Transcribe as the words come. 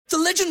The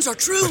legends are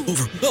true.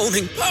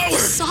 Overwhelming power! The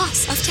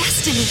sauce of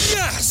destiny.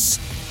 Yes!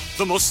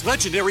 The most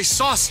legendary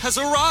sauce has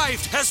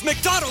arrived as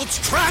McDonald's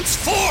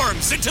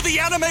transforms into the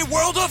anime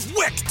world of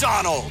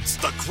WickDonald's.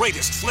 The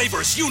greatest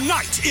flavors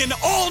unite in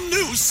all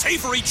new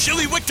savory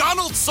chili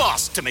McDonald's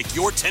sauce to make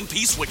your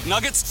 10-piece Wick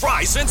Nuggets,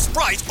 fries, and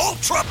Sprite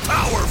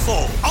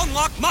ultra-powerful.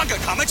 Unlock manga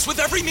comics with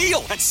every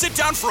meal and sit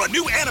down for a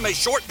new anime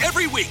short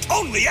every week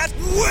only at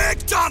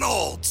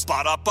WickDonald's.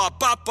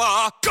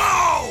 Ba-da-ba-ba-ba,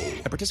 go!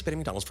 At participating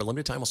McDonald's for a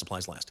limited time while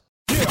supplies last.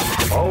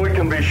 All we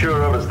can be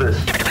sure of is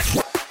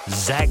this.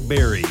 Zach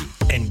Berry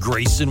and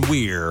Grayson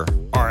Weir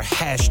are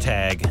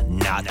hashtag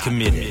not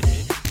committed.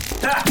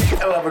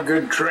 I love a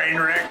good train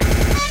wreck.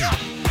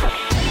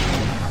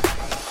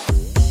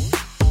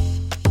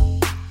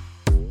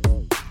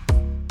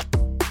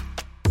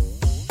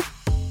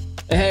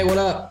 Hey, what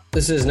up?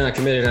 This is Not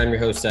Committed. I'm your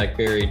host, Zach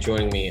Berry.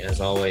 Joining me,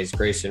 as always,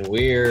 Grayson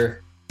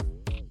Weir.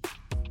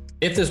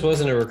 If this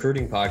wasn't a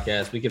recruiting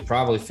podcast, we could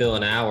probably fill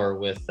an hour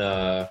with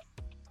a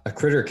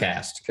critter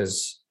cast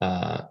because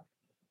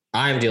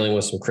I'm dealing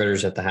with some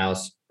critters at the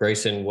house.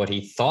 Grayson, what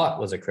he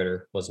thought was a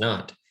critter was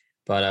not.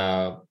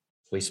 But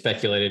we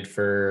speculated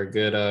for a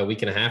good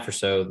week and a half or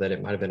so that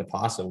it might have been a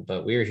possum.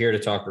 But we are here to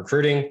talk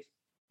recruiting.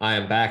 I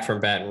am back from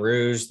Baton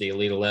Rouge, the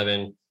Elite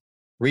 11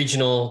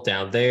 regional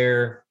down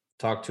there.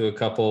 Talked to a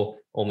couple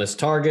Ole Miss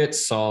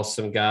targets, saw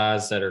some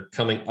guys that are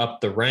coming up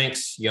the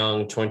ranks,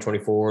 young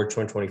 2024,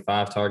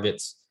 2025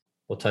 targets.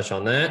 We'll touch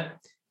on that.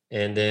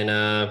 And then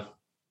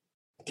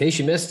in case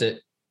you missed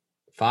it,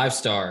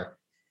 5-star.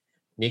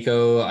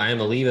 Nico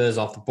Iamaleava is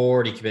off the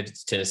board. He committed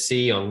to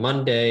Tennessee on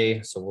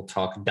Monday. So we'll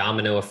talk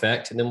domino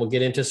effect, and then we'll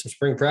get into some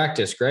spring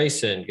practice.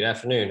 Grayson, good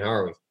afternoon. How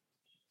are we?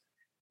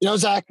 You know,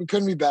 Zach, we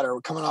couldn't be better.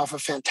 We're coming off a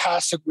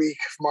fantastic week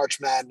of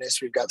March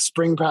Madness. We've got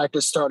spring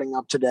practice starting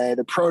up today.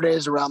 The pro day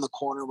is around the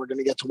corner. We're going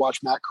to get to watch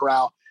Matt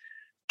Corral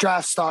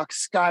draft stock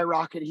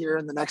skyrocket here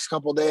in the next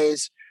couple of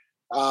days.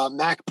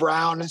 Mac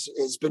Brown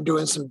has been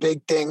doing some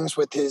big things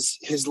with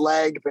his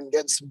leg, been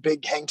getting some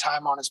big hang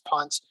time on his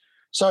punts.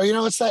 So, you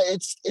know,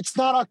 it's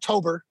not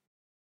October,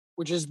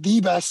 which is the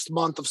best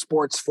month of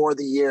sports for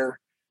the year,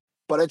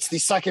 but it's the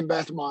second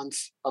best month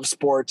of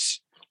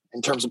sports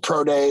in terms of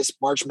pro days,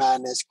 March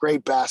Madness,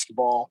 great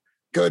basketball,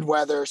 good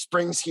weather,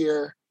 spring's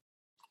here,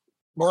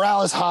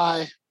 morale is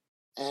high,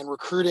 and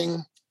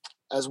recruiting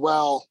as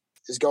well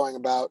is going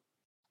about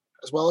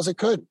as well as it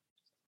could.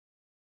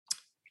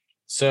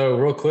 So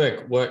real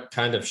quick, what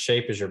kind of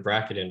shape is your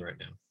bracket in right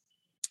now?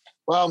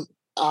 Well,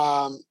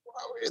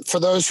 for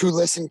those who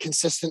listen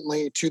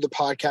consistently to the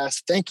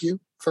podcast, thank you,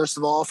 first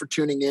of all, for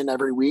tuning in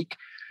every week.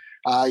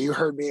 You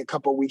heard me a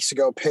couple of weeks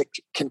ago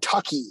pick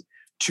Kentucky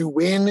to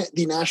win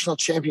the national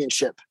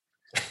championship.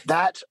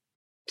 That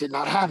did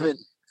not happen.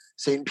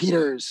 St.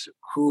 Peter's,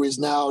 who is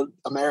now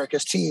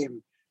America's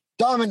team,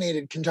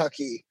 dominated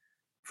Kentucky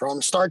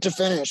from start to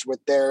finish with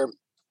their,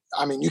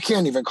 I mean, you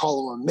can't even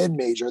call them a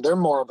mid-major. They're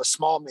more of a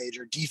small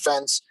major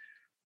defense.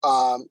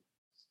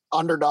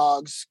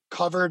 Underdogs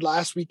covered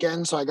last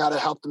weekend, so I got to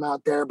help them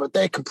out there, but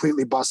they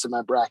completely busted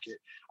my bracket.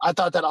 I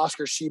thought that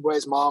Oscar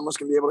Tshiebwe's mom was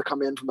going to be able to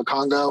come in from the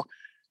Congo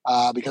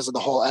because of the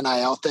whole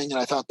NIL thing, and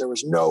I thought there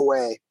was no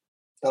way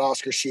that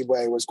Oscar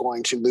Tshiebwe was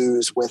going to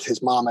lose with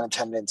his mom in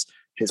attendance.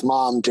 His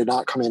mom did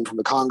not come in from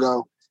the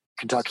Congo.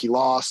 Kentucky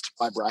lost.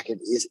 My bracket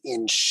is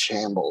in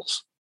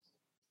shambles.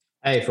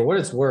 Hey, for what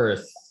it's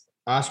worth,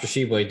 Oscar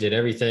Tshiebwe did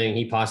everything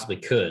he possibly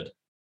could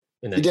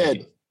in that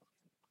game.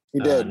 He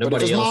did. But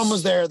if his mom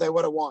was there, they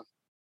would have won.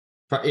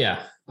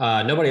 Yeah.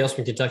 Nobody else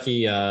from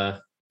Kentucky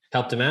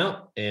helped him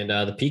out, and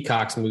the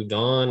Peacocks moved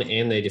on,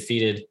 and they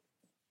defeated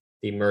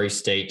the Murray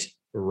State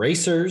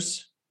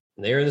Racers.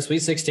 And they are in the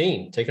Sweet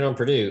 16, taking on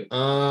Purdue.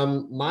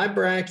 My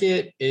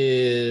bracket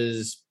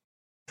is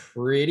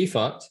pretty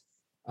fucked.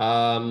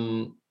 I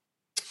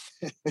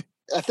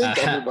think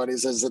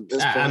everybody's is at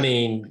this point. I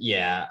mean,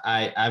 yeah.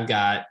 I've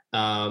got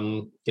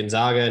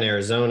Gonzaga and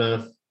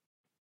Arizona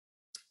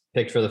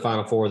picked for the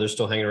Final Four. They're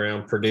still hanging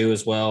around. Purdue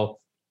as well.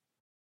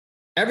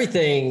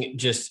 Everything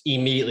just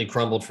immediately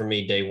crumbled for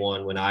me day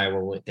one when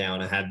Iowa went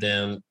down. I had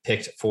them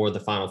picked for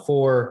the Final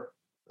Four.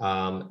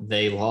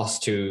 They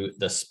lost to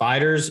the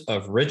Spiders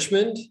of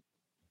Richmond,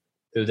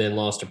 who then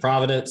lost to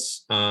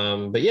Providence.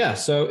 But yeah,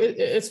 so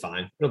it's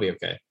fine. It'll be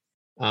okay.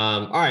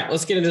 All right,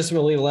 let's get into some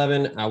Elite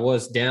 11. I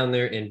was down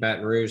there in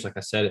Baton Rouge, like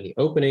I said in the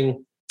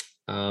opening.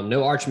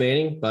 No Arch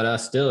Manning, but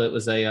still it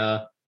was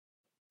a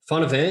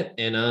fun event,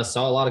 and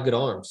saw a lot of good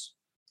arms.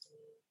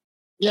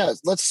 Yeah,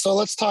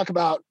 let's talk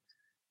about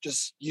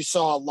just, you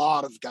saw a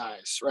lot of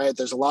guys, right?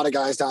 There's a lot of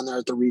guys down there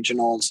at the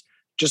regionals.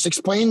 Just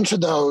explain to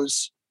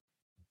those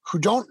who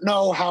don't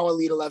know how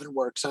Elite 11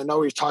 works. I know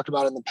we've talked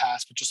about it in the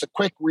past, but just a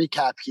quick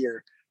recap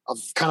here of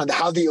kind of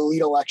how the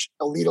Elite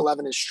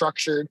 11 is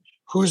structured,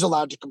 who's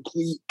allowed to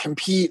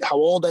compete, how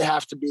old they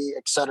have to be,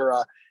 et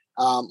cetera.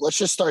 Let's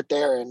just start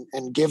there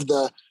and give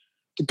the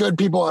good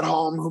people at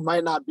home who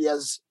might not be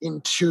as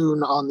in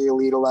tune on the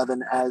Elite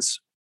 11 as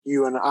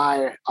you and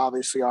I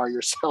obviously are,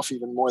 yourself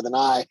even more than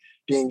I,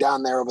 being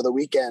down there over the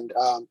weekend.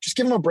 Just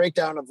give them a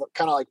breakdown of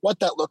kind of like what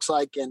that looks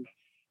like and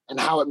and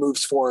how it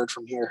moves forward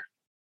from here.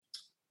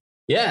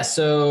 Yeah,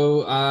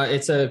 so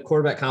it's a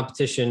quarterback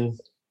competition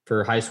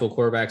for high school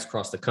quarterbacks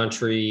across the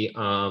country.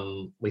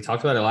 We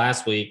talked about it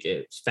last week.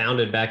 It was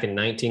founded back in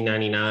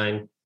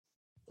 1999,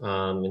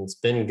 and it's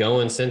been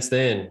going since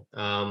then.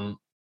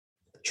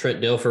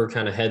 Trent Dilfer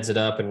kind of heads it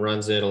up and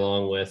runs it,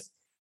 along with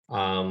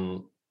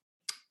a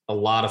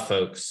lot of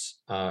folks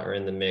are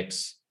in the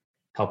mix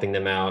helping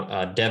them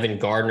out. Devin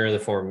Gardner, the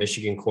former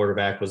Michigan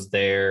quarterback, was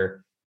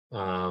there. They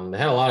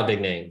had a lot of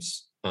big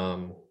names.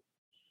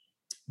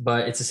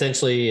 But it's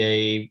essentially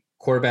a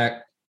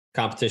quarterback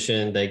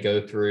competition. They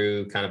go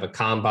through kind of a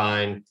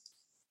combine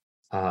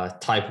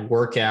type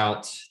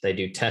workout. They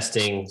do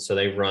testing. So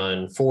they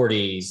run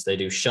 40s, they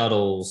do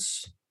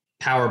shuttles,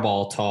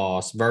 Powerball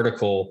toss,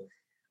 vertical.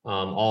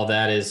 All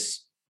that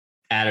is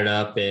added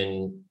up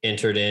and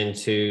entered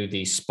into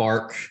the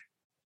Spark,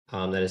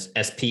 that is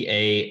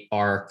SPARQ,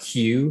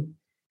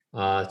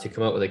 to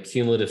come up with a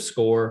cumulative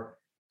score.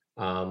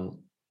 But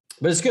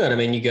it's good. I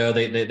mean,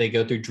 they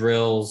go through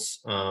drills.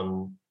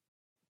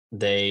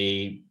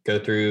 They go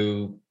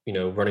through,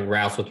 running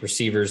routes with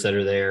receivers that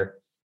are there.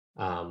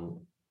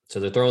 So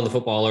they're throwing the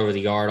football over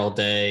the yard all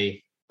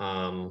day.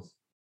 So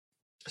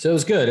it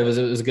was good. It was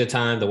a good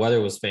time. The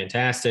weather was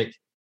fantastic.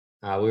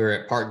 We were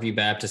at Parkview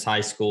Baptist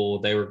High School.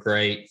 They were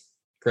great,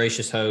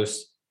 gracious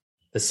hosts.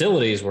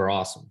 Facilities were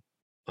awesome.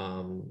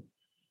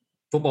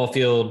 Football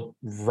field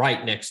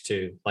right next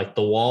to, like,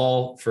 the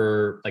wall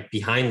for, like,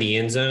 behind the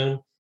end zone,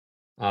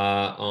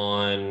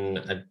 on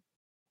a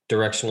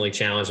directionally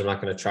challenged. I'm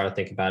not going to try to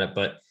think about it,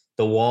 but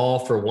the wall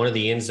for one of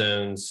the end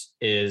zones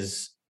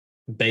is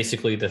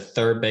basically the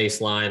third base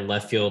line,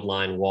 left field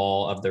line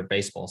wall of their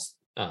baseball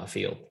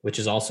field, which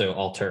is also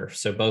all turf.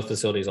 So both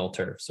facilities all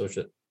turf. So it's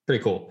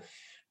pretty cool.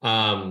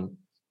 Yeah,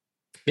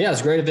 it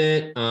was a great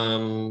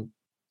event.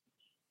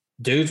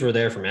 Dudes were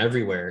there from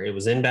everywhere. It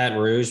was in Baton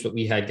Rouge, but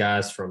we had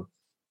guys from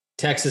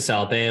Texas,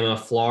 Alabama,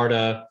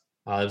 Florida.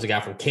 There was a guy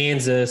from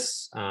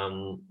Kansas.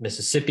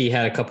 Mississippi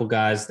had a couple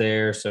guys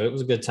there. So it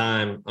was a good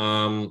time.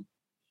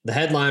 The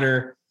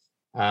headliner,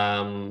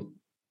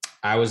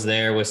 I was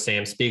there with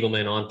Sam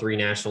Spiegelman on 3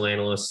 national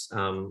analysts.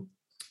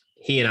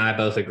 He and I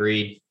both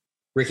agreed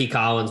Ricky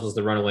Collins was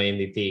the runaway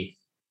MVP.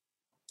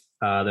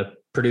 The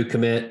Purdue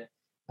commit,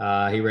 he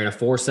ran a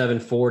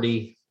 4.7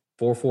 40,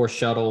 4.4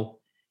 shuttle,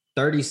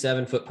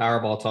 37-foot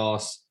Powerball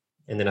toss,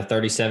 and then a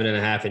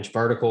 37.5-inch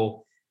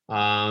vertical.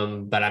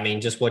 But I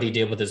mean, just what he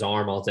did with his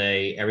arm all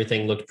day,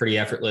 everything looked pretty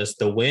effortless.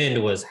 The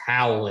wind was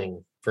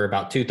howling for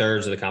about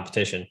 2/3 of the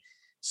competition.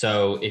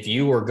 So if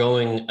you were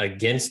going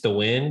against the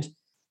wind,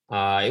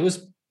 it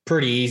was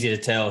pretty easy to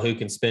tell who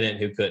can spin it and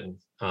who couldn't.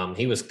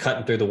 He was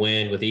cutting through the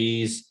wind with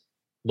ease,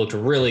 looked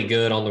really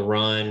good on the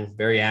run,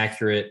 very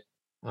accurate.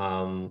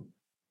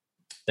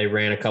 They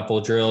ran a couple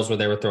of drills where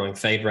they were throwing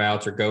fade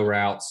routes or go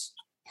routes,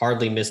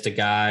 hardly missed a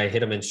guy,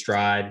 hit him in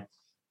stride.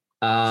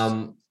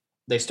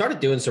 They started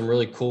doing some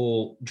really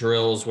cool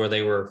drills where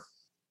they were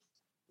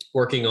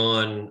working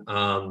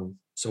on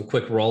some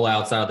quick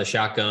rollouts out of the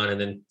shotgun and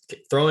then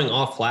throwing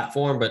off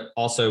platform, but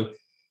also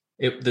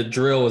the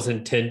drill was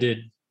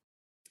intended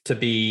to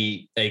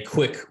be a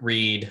quick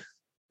read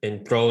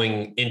and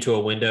throwing into a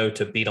window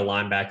to beat a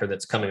linebacker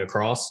that's coming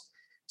across.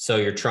 So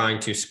you're trying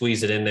to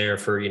squeeze it in there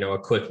for, a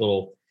quick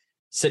little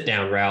sit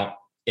down route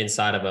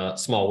inside of a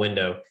small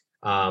window.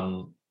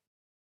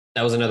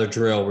 That was another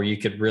drill where you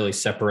could really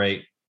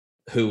separate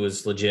who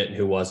was legit and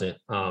who wasn't.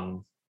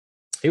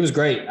 He was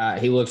great.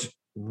 He looked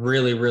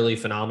really, really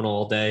phenomenal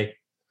all day.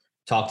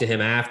 Talked to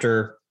him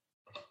after,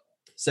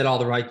 said all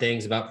the right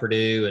things about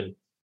Purdue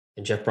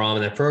and Jeff Brom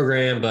and that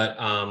program, but,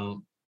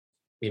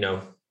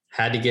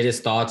 had to get his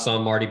thoughts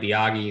on Marty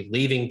Biaggi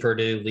leaving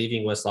Purdue,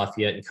 leaving West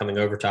Lafayette and coming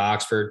over to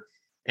Oxford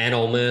and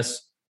Ole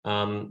Miss.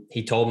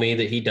 He told me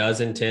that he does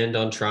intend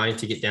on trying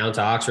to get down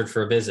to Oxford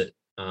for a visit.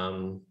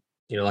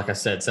 Like I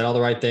said all the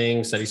right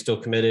things, said he's still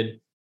committed,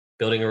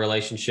 building a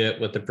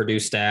relationship with the Purdue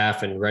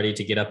staff and ready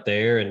to get up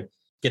there and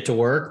get to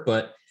work.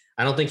 But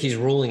I don't think he's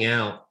ruling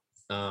out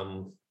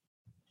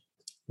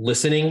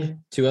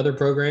listening to other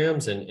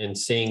programs and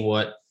seeing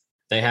what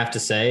they have to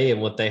say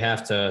and what they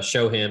have to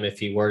show him if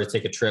he were to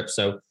take a trip.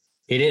 So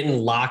he didn't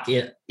lock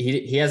it.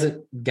 He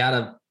hasn't got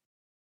a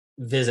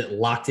visit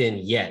locked in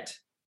yet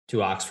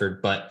to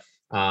Oxford, but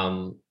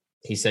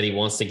he said he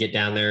wants to get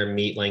down there and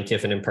meet Lane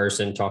Kiffin in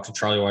person, talk to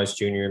Charlie Weiss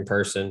Jr. in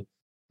person.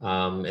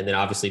 And then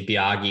obviously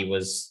Biaggi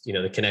was,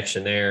 the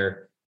connection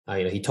there.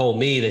 He told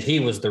me that he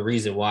was the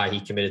reason why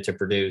he committed to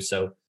Purdue.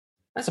 So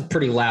that's a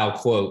pretty loud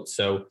quote.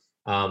 So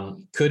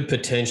could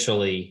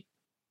potentially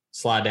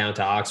slide down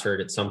to Oxford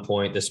at some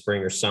point this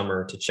spring or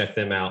summer to check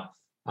them out.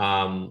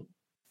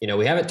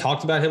 We haven't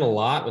talked about him a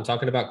lot when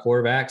talking about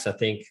quarterbacks. I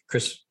think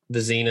Chris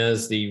Vizina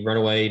is the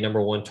runaway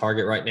number 1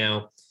 target right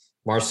now.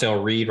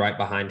 Marcel Reed right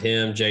behind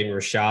him, Jaden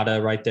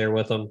Rashada right there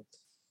with him.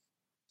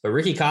 But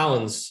Ricky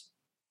Collins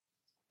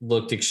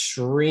looked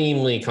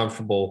extremely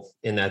comfortable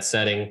in that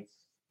setting,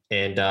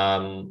 and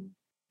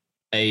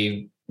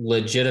a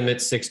legitimate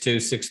 6'2",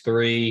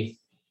 6'3",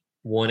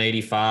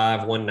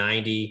 185,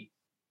 190.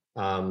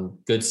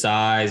 good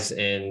size,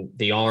 and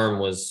the arm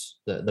was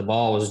the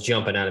ball was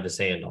jumping out of his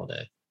hand all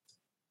day.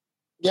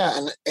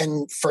 Yeah,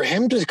 and for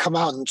him to come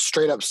out and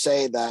straight up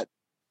say that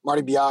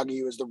Marty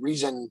Biagi was the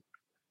reason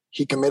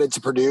he committed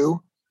to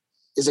Purdue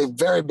is a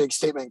very big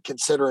statement,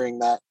 considering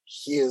that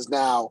he is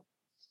now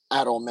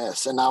at Ole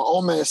Miss. And now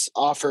Ole Miss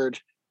offered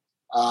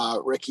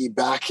Ricky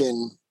back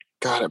in,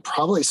 God, it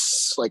probably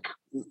like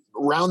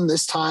around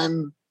this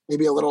time,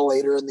 maybe a little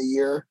later in the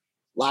year,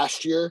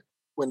 last year,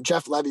 when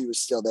Jeff Levy was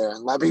still there.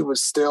 And Levy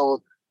was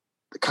still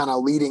kind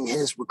of leading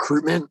his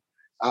recruitment,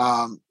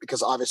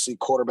 because obviously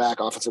quarterback,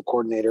 offensive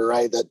coordinator,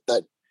 right?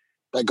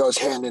 That goes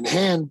hand in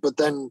hand. But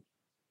then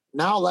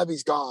now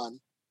Levy's gone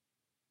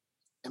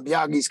and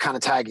Biagi's kind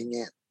of tagging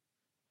in.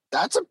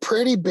 That's a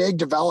pretty big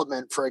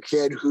development for a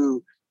kid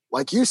who,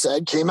 like you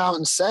said, came out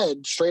and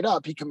said straight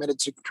up he committed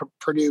to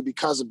Purdue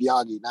because of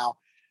Biagi. Now,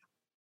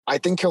 I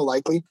think he'll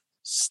likely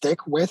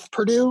stick with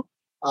Purdue.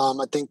 I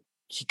think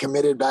he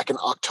committed back in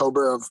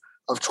October of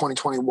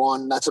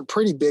 2021. That's a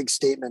pretty big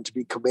statement to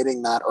be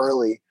committing that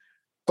early.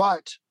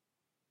 But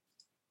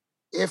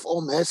if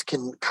Ole Miss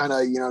can kind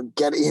of,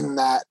 get in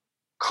that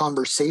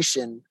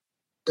conversation,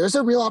 there's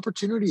a real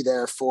opportunity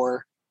there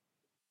for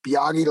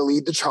Biagi to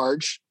lead the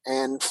charge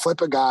and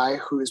flip a guy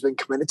who has been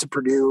committed to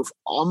Purdue for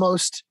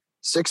almost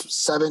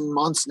 6-7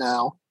 months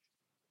now,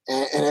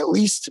 and at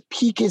least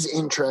pique his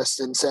interest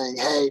in saying,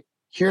 hey,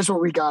 here's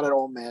what we got at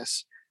Ole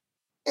Miss.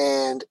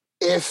 And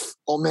if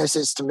Ole Miss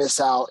is to miss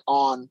out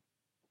on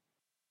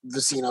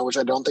Vicino, which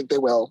I don't think they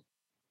will,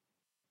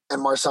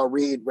 and Marcel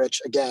Reed,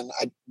 which again,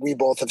 we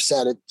both have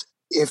said it,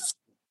 if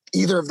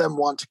either of them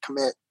want to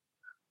commit,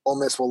 Ole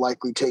Miss will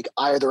likely take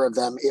either of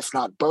them, if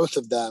not both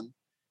of them.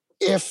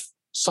 If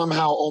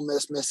somehow Ole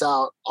Miss miss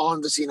out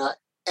on Vicino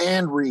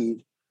and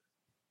Reed,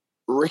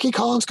 Ricky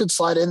Collins could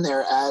slide in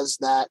there as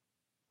that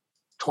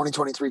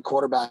 2023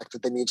 quarterback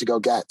that they need to go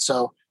get.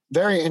 So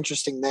very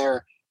interesting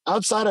there.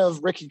 Outside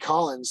of Ricky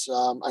Collins,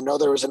 I know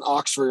there was an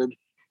Oxford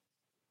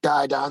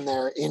guy down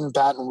there in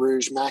Baton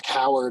Rouge. Mac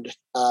Howard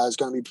is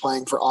going to be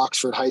playing for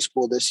Oxford High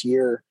School this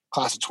year.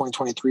 Class of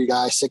 2023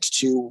 guy,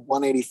 6'2",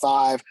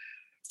 185,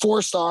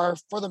 4-star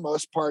for the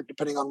most part,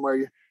 depending on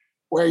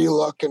where you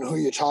look and who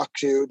you talk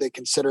to. They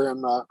consider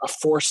him a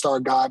 4-star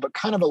guy, but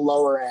kind of a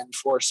lower end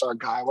 4-star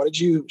guy. What did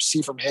you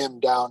see from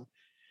him down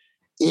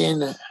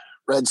in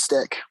Red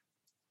Stick?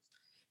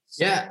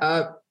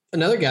 Yeah,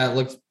 another guy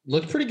that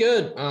looked pretty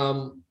good.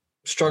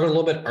 Struggled a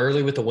little bit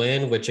early with the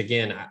wind, which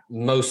again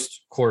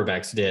most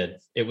quarterbacks did.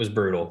 It was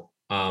brutal.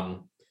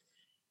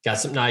 Got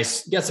some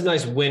nice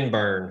wind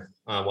burn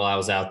while I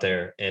was out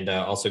there, and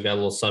also got a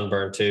little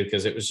sunburn too,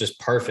 because it was just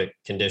perfect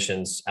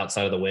conditions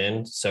outside of the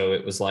wind. So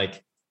it was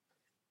like,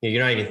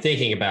 you're not even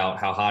thinking about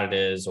how hot it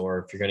is or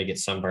if you're going to get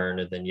sunburned.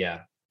 And then,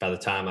 by the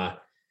time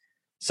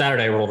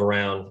Saturday rolled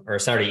around, or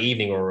Saturday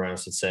evening rolled around, I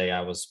should say,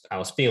 I was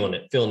feeling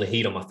the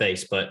heat on my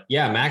face. But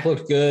yeah, Mac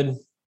looked good.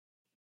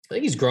 I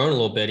think he's grown a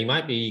little bit. He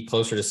might be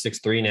closer to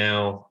 6'3"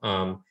 now.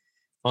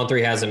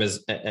 On3 has him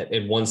at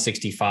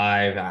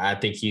 165. I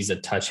think he's a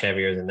touch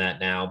heavier than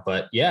that now.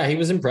 But yeah, he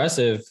was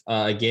impressive.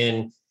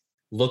 Again,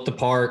 looked the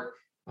part.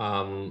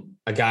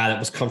 A guy that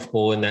was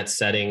comfortable in that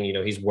setting.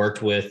 He's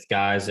worked with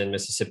guys in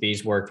Mississippi.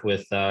 He's worked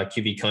with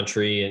QB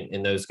Country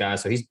and those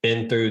guys. So he's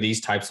been through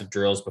these types of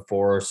drills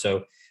before.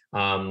 So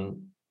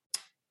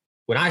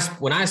when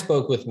I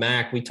spoke with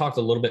Mac, we talked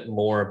a little bit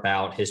more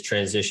about his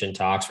transition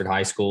to Oxford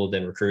High School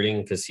than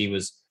recruiting, because he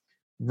was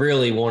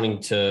really wanting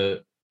to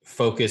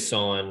focus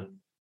on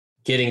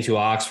getting to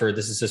Oxford.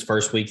 This is his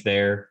first week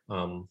there.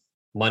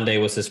 Monday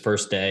was his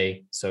first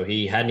day, so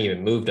he hadn't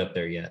even moved up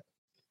there yet.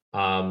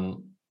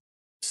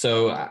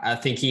 So I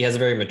think he has a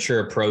very mature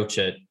approach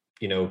at,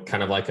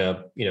 kind of like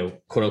a,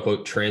 quote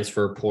unquote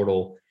transfer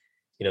portal,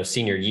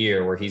 senior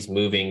year, where he's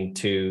moving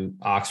to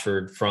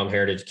Oxford from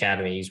Heritage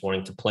Academy. He's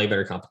wanting to play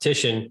better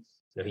competition.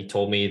 He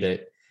told me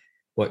that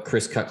what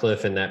Chris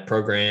Cutcliffe and that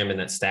program and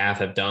that staff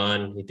have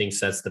done, he thinks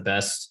that's the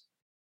best,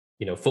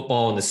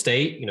 football in the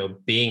state.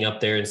 Being up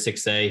there in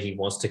 6A, he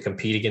wants to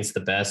compete against the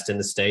best in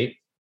the state.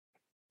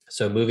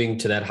 So moving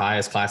to that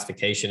highest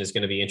classification is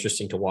going to be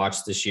interesting to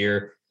watch this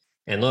year.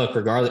 And look,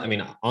 regardless,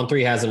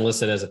 On3 has him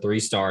listed as a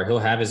 3-star. He'll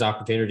have his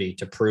opportunity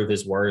to prove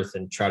his worth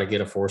and try to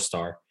get a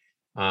 4-star.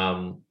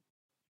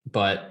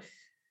 But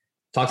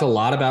talked a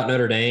lot about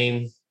Notre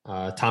Dame.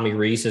 Tommy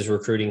Reese is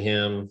recruiting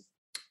him.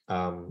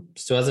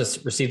 Still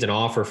hasn't received an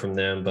offer from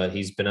them, but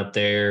he's been up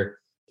there.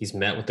 He's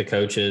met with the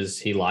coaches.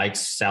 He likes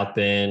South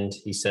Bend.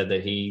 He said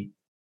that he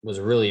was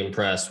really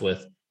impressed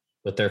with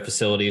their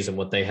facilities and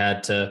what they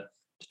had to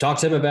talk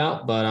to him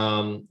about. But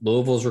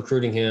Louisville's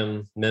recruiting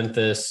him,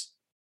 Memphis,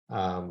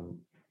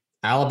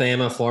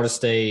 Alabama, Florida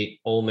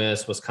State, Ole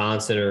Miss,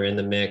 Wisconsin are in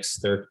the mix.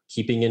 They're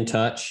keeping in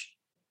touch.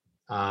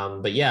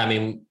 But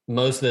yeah,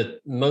 most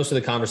of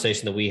the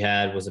conversation that we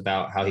had was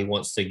about how he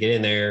wants to get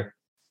in there,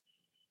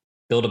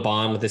 build a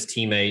bond with his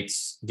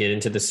teammates, get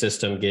into the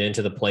system, get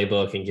into the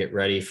playbook, and get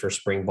ready for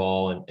spring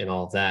ball and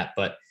all of that.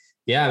 But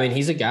yeah,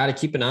 he's a guy to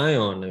keep an eye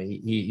on.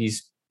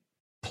 He's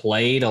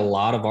played a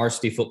lot of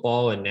varsity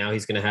football, and now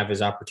he's going to have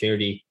his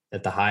opportunity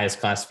at the highest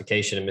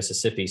classification in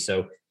Mississippi.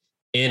 So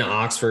in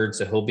Oxford,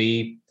 so he'll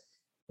be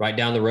right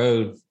down the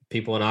road.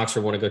 People in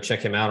Oxford want to go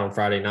check him out on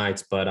Friday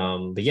nights. But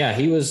yeah,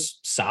 he was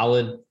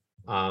solid.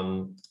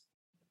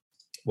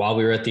 While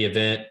we were at the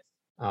event,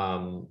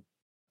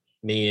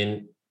 me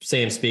and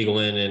Sam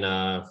Spiegelman and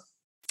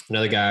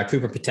another guy,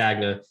 Cooper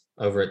Patagna,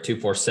 over at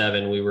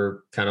 247, we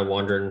were kind of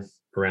wandering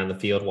around the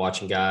field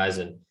watching guys,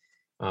 and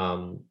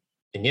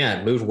yeah,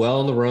 it moved well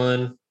on the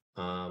run.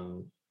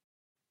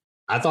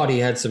 I thought he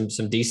had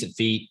some decent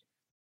feet.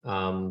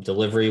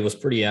 Delivery was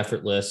pretty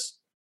effortless,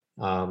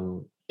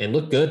 and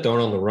looked good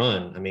throwing on the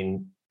run. I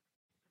mean,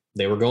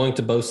 they were going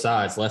to both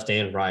sides, left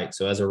and right.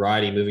 So as a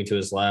righty, moving to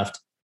his left,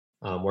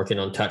 working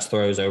on touch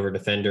throws over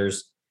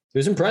defenders, it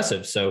was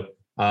impressive. So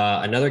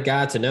another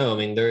guy to know. I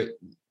mean,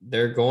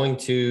 they're going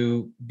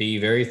to be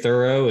very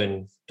thorough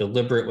and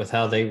deliberate with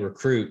how they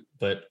recruit,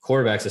 but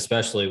quarterbacks,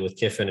 especially with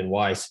Kiffin and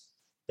Weiss,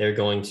 they're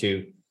going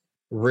to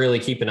really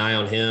keep an eye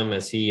on him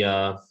as he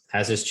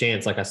has his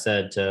chance, like I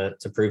said, to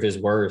prove his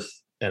worth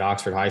at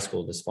Oxford High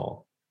School this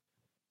fall.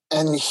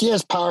 And he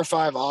has Power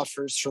 5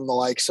 offers from the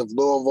likes of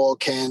Louisville,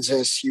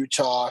 Kansas,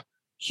 Utah,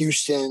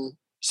 Houston,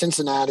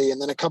 Cincinnati,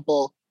 and then a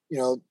couple,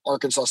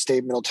 Arkansas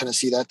State, Middle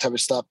Tennessee, that type of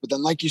stuff. But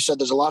then, like you said,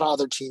 there's a lot of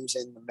other teams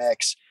in the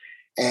mix.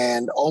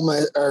 And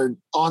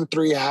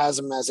On3 has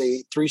him as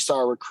a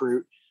 3-star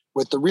recruit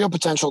with the real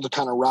potential to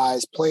kind of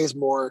rise, plays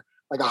more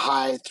like a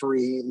high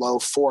 3, low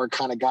 4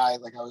 kind of guy,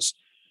 like I was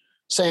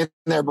saying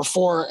there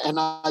before. And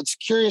I was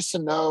curious to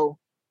know,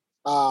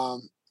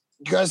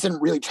 you guys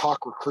didn't really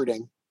talk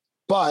recruiting,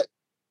 but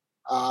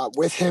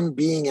with him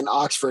being in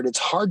Oxford, it's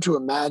hard to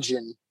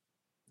imagine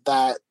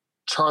that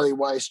Charlie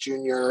Weiss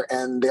Jr.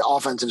 and the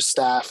offensive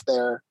staff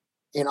there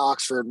in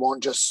Oxford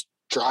won't just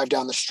drive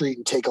down the street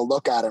and take a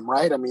look at him,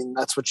 right? I mean,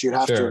 that's what you'd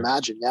have to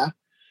imagine, yeah?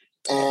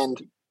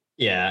 And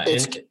yeah,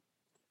 and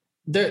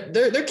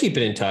they're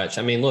keeping in touch.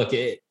 I mean, look,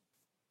 the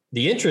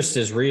interest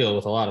is real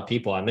with a lot of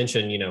people. I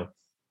mentioned,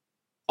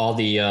 all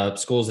the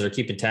schools that are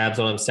keeping tabs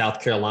on him.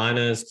 South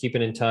Carolina is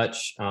keeping in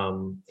touch.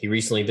 He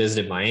recently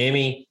visited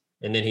Miami,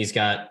 and then he's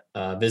got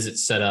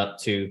visits set up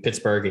to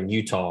Pittsburgh and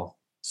Utah.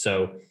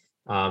 So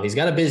he's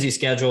got a busy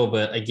schedule,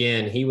 but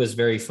again, he was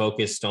very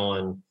focused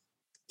on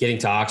getting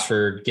to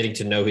Oxford, getting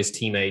to know his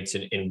teammates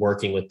and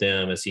working with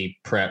them as he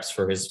preps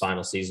for his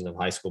final season of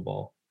high school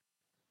ball.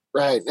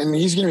 Right. And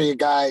he's going to be a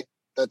guy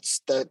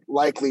that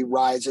likely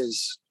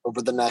rises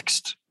over the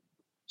next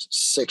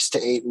 6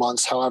 to 8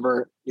 months.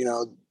 However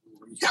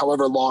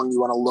long you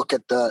want to look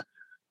at the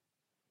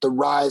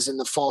rise in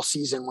the fall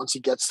season. Once he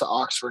gets to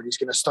Oxford, he's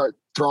going to start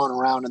throwing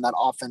around in that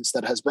offense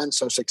that has been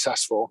so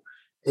successful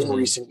in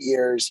recent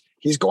years.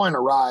 He's going to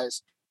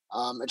rise.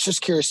 It's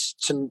just curious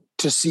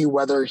to see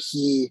whether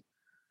he,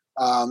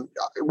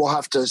 we'll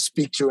have to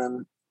speak to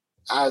him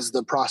as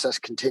the process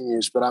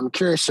continues, but I'm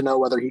curious to know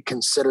whether he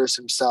considers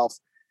himself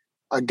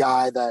a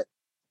guy that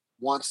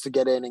wants to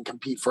get in and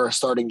compete for a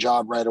starting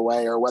job right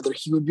away, or whether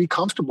he would be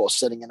comfortable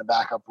sitting in a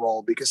backup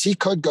role, because he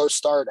could go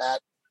start at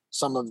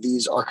some of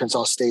these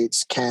Arkansas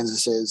States,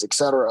 Kansases, et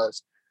cetera,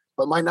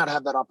 but might not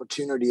have that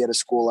opportunity at a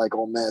school like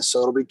Ole Miss.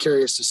 So it'll be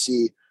curious to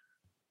see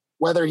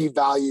whether he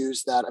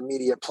values that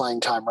immediate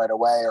playing time right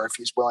away, or if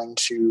he's willing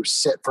to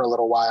sit for a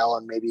little while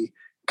and maybe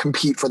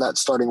compete for that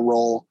starting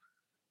role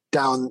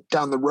down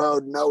the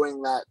road,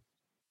 knowing that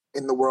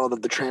in the world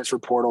of the transfer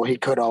portal, he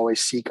could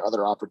always seek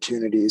other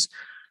opportunities.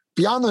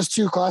 Beyond those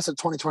two class of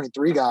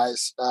 2023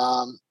 guys,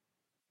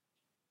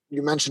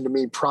 you mentioned to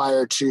me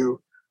prior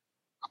to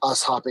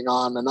us hopping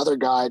on another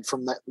guy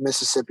from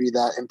Mississippi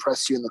that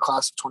impressed you in the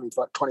class of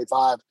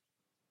 2025.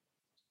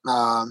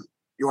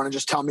 You want to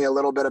just tell me a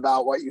little bit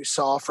about what you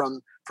saw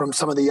from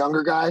some of the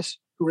younger guys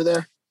who were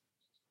there?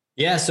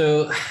 Yeah,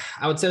 so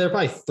I would say there are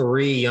probably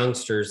 3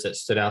 youngsters that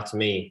stood out to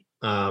me.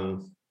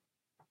 Emil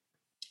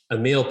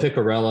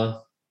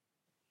Picarella,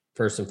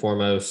 first and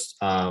foremost,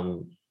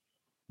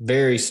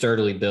 very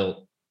sturdily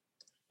built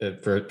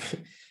for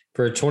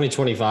a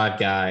 2025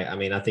 guy. I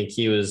mean, I think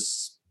he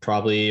was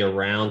probably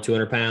around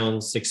 200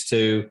 pounds,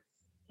 6'2",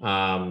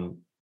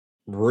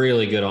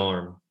 really good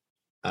arm.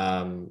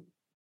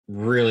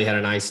 Really had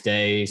a nice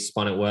day,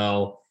 spun it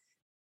well.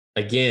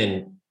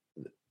 Again,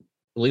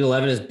 Elite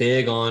 11 is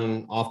big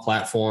on off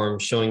platform,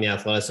 showing the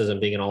athleticism,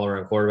 being an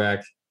all-around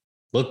quarterback.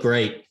 Looked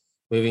great,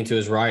 moving to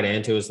his right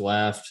and to his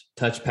left,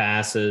 touch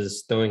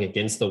passes, throwing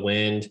against the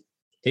wind.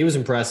 He was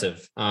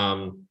impressive.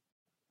 I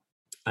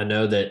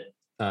know that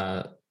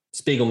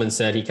Spiegelman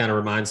said he kind of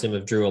reminds him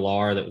of Drew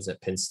Alar that was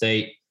at Penn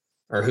State,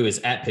 or who is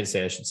at Penn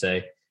State, I should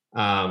say.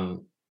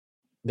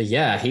 But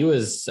yeah, he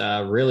was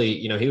really,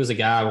 he was a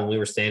guy when we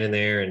were standing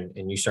there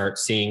and you start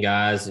seeing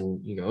guys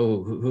and you go,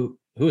 oh,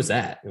 who is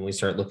that? And we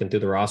start looking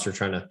through the roster,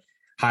 trying to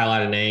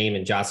highlight a name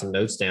and jot some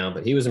notes down,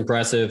 but he was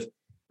impressive.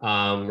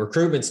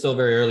 Recruitment's still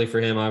very early for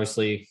him,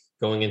 obviously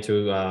going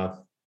into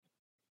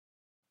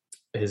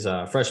his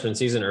freshman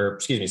season, or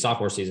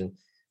sophomore season.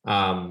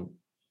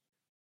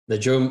 The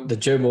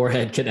Joe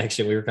Moorhead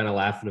connection, we were kind of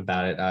laughing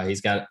about it.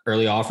 He's got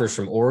early offers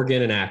from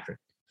Oregon and Akron.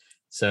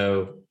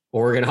 So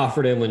Oregon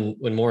offered him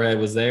when Moorhead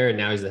was there, and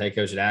now he's the head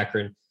coach at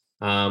Akron.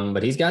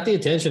 But he's got the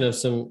attention of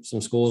some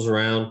schools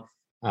around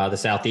the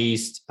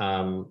Southeast.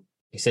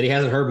 He said he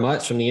hasn't heard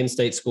much from the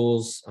in-state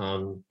schools,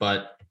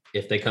 but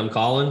if they come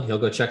calling, he'll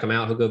go check them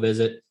out. He'll go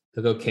visit.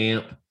 He'll go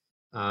camp.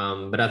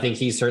 But I think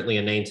he's certainly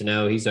a name to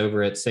know. He's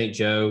over at St.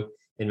 Joe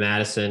in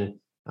Madison.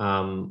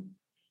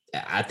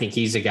 I think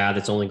he's a guy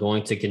that's only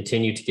going to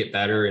continue to get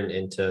better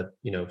and to,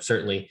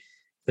 certainly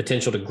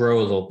potential to grow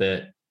a little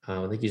bit.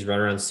 I think he's right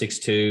around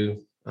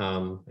 6'2",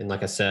 and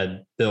like I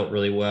said, built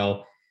really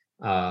well.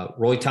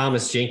 Roy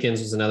Thomas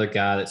Jenkins was another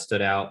guy that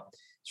stood out.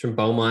 He's from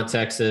Beaumont,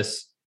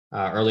 Texas.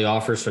 Early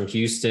offers from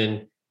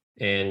Houston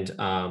and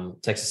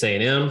Texas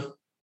A&M.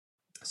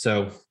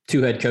 So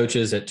 2 head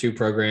coaches at 2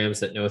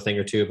 programs that know a thing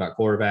or two about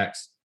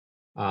quarterbacks.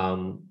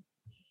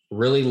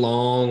 Really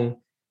long,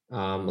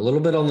 a little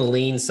bit on the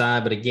lean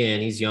side, but again,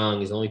 he's young.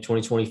 He's only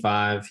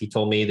 25. He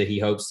told me that he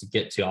hopes to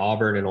get to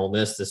Auburn and Ole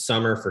Miss this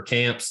summer for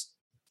camps.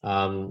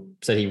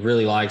 Said he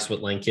really likes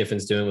what Lane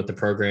Kiffin's doing with the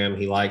program.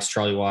 He likes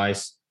Charlie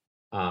Weiss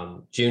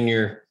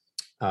Jr.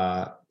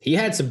 He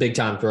had some big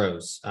time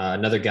throws.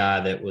 Another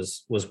guy that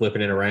was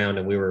whipping it around,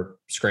 and we were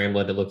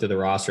scrambling to look through the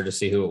roster to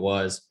see who it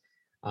was.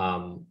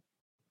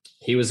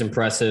 He was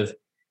impressive.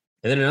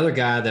 And then another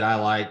guy that I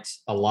liked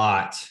a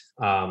lot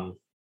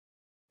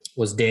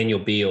was Daniel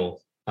Beal,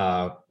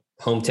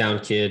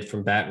 hometown kid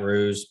from Baton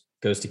Rouge,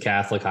 goes to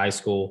Catholic high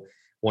school,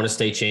 won a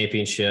state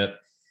championship.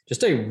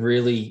 Just a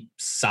really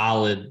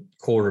solid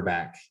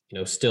quarterback.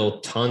 Still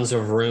tons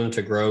of room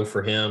to grow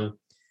for him.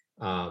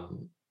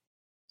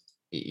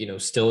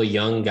 Still a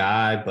young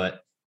guy, but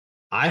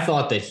I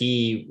thought that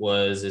he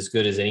was as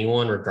good as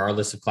anyone,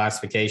 regardless of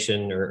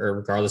classification or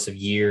regardless of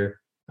year.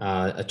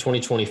 A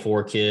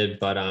 2024 kid,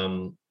 but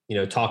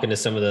talking to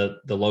some of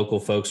the local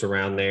folks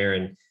around there,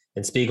 and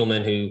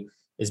Spiegelman, who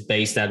is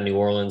based out of New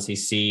Orleans, he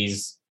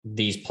sees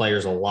these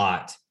players a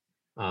lot.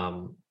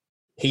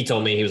 He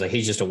told me, he was like,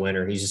 he's just a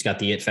winner. He's just got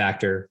the it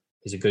factor.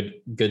 He's a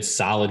good,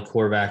 solid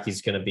quarterback.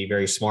 He's going to be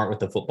very smart with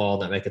the football,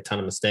 not make a ton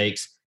of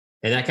mistakes.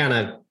 And that kind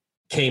of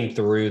came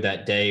through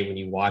that day when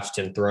you watched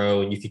him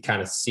throw, and you could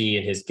kind of see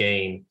in his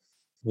game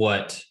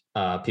what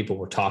people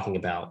were talking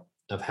about,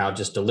 of how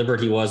just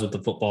deliberate he was with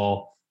the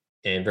football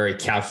and very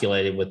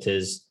calculated with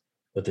his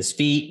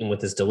feet and with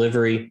his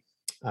delivery.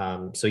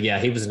 So yeah,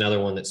 he was another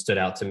one that stood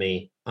out to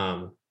me.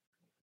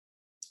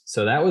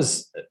 So that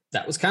was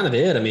kind of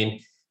it. I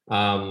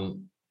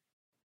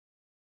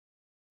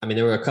mean,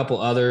 there were a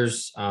couple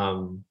others.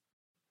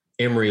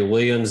 Emory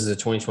Williams is a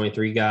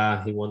 2023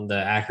 guy. He won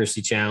the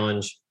accuracy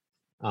challenge.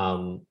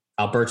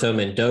 Alberto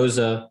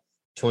Mendoza,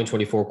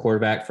 2024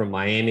 quarterback from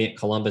Miami at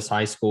Columbus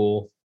High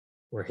School,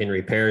 where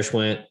Henry Parrish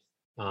went.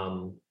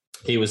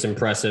 He was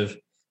impressive.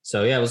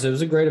 So yeah, it was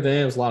a great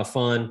event. It was a lot of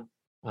fun.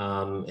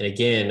 And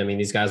again,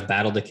 these guys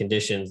battled the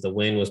conditions. The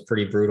wind was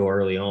pretty brutal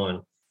early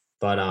on,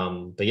 but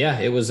yeah,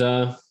 it was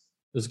a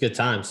good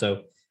time.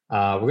 So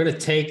we're going to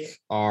take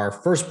our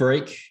first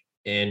break,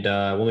 and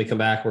when we come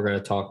back, we're going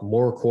to talk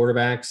more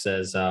quarterbacks,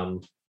 as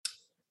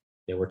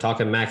we're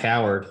talking Mac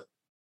Howard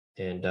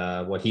and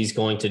what he's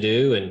going to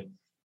do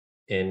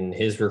and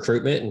his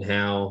recruitment, and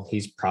how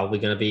he's probably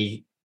going to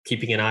be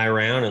keeping an eye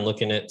around and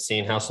looking at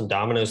seeing how some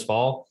dominoes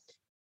fall.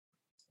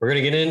 We're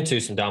going to get into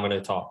some domino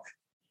talk.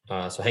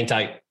 So hang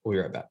tight. We'll be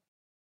right back.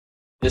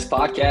 This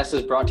podcast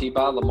is brought to you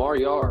by Lamar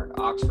Yard,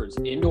 Oxford's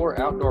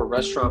indoor-outdoor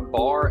restaurant,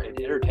 bar,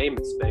 and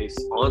entertainment space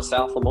on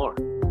South Lamar.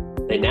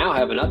 They now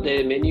have an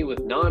updated menu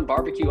with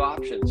non-barbecue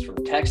options,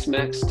 from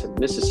Tex-Mex to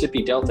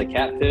Mississippi Delta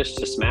catfish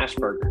to smash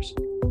burgers.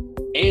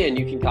 And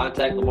you can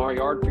contact Lamar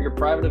Yard for your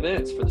private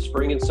events for the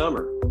spring and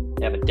summer.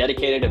 They have a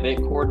dedicated event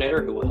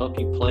coordinator who will help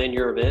you plan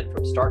your event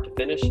from start to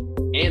finish,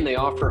 and they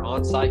offer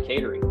on-site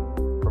catering.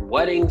 From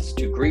weddings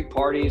to Greek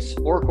parties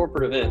or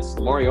corporate events,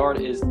 Lamar Yard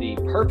is the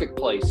perfect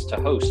place to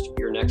host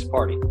your next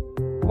party.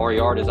 Lamar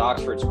Yard is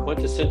Oxford's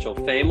quintessential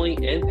family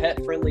and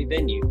pet-friendly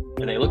venue,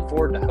 and they look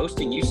forward to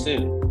hosting you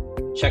soon.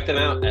 Check them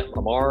out at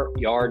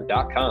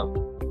lamaryard.com.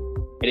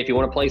 And if you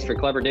want a place for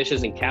clever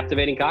dishes and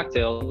captivating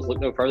cocktails,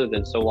 look no further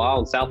than Solal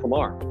in South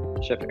Lamar.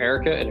 Chef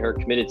Erica and her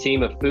committed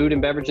team of food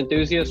and beverage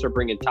enthusiasts are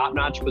bringing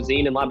top-notch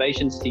cuisine and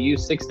libations to you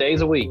 6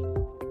 days a week.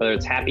 Whether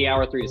it's happy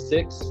hour 3 to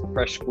 6,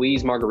 fresh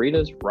squeeze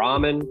margaritas,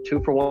 ramen,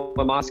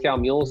 2-for-1 Moscow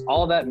mules,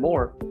 all of that and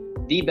more.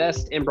 The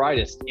best and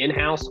brightest,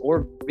 in-house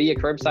or via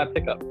curbside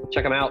pickup.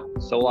 Check them out,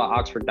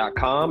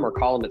 solaoxford.com, or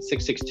call them at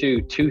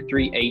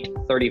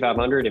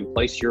 662-238-3500 and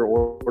place your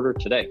order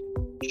today.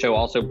 Show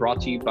also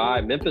brought to you by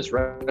Memphis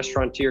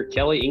restaurateur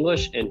Kelly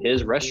English and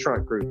his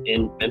restaurant group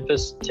in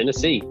Memphis,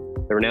 Tennessee.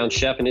 The renowned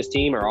chef and his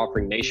team are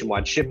offering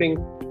nationwide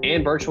shipping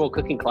and virtual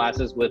cooking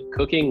classes with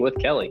Cooking with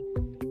Kelly.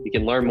 You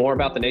can learn more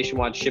about the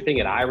nationwide shipping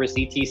at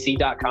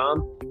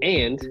irisetc.com,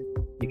 and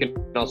you can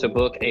also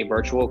book a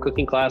virtual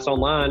cooking class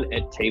online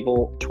at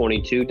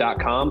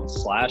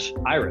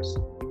table22.com/iris.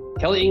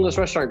 Kelly English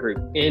Restaurant Group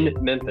in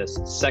Memphis,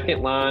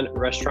 Second Line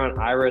Restaurant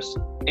Iris,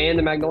 and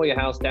the Magnolia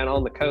House down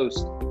on the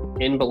coast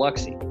in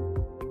Biloxi.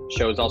 The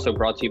show is also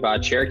brought to you by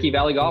Cherokee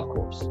Valley Golf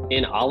Course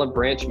in Olive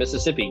Branch,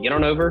 Mississippi. Get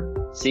on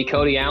over, see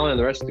Cody Allen and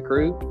the rest of the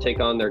crew take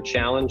on their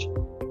challenge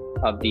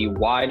of the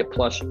wide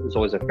plush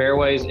Zoysia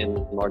fairways and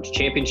large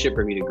championship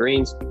Bermuda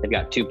greens. They've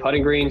got 2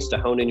 putting greens to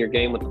hone in your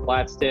game with the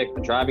flat stick,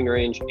 a driving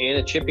range, and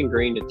a chipping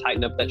green to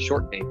tighten up that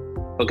short game.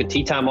 Book a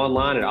tee time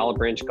online at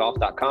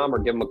olivebranchgolf.com or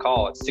give them a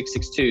call at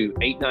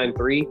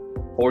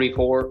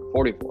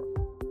 662-893-4444.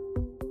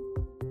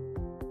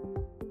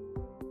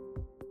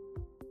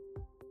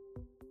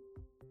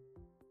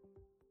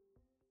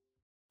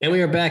 And we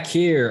are back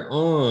here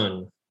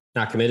on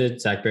Not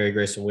Committed. Zach Berry,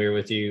 Grayson Weir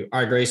with you.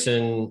 All right,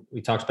 Grayson,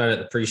 we talked about it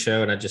at the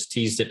pre-show, and I just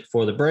teased it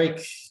before the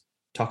break.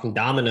 Talking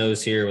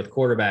dominoes here with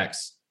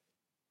quarterbacks.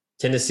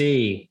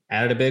 Tennessee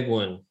added a big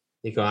one.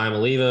 Nico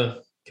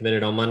Iamaleava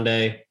committed on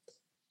Monday.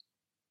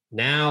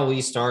 Now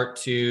we start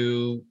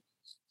to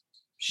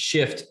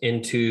shift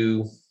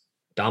into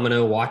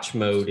domino watch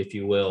mode, if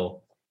you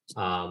will.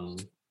 The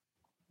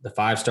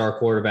 5-star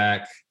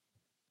quarterback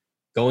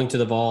going to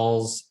the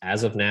Vols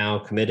as of now,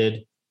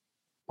 committed.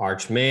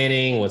 Arch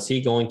Manning, what's he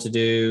going to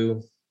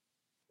do?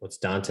 What's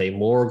Dante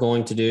Moore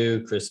going to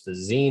do? Chris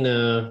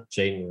Vezina,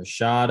 Jaden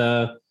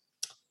Rashada,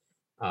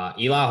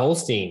 Eli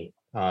Holstein.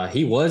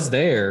 He was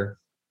there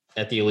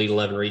at the Elite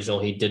 11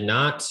 Regional. He did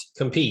not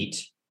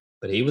compete,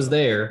 but he was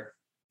there.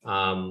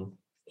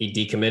 He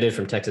decommitted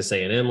from Texas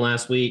A&M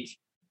last week.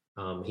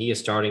 He is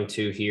starting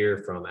to hear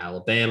from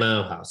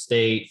Alabama, Ohio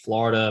State,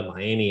 Florida,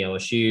 Miami,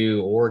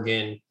 LSU,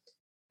 Oregon.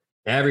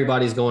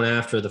 Everybody's going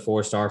after the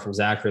 4-star from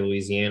Zachary,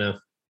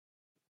 Louisiana.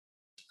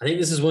 I think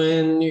this is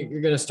when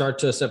you're going to start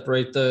to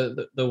separate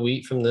the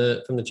wheat from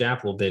the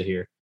chaff a little bit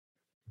here.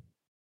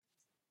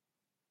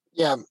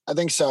 Yeah, I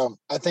think so.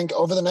 I think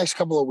over the next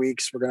couple of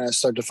weeks, we're going to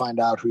start to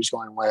find out who's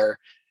going where,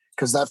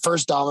 because that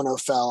first domino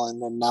fell,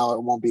 and then now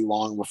it won't be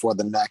long before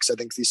the next. I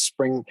think these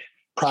spring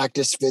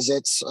practice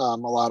visits, a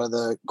lot of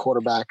the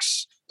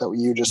quarterbacks that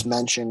you just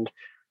mentioned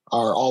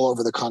are all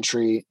over the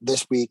country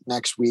this week,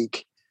 next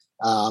week,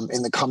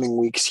 in the coming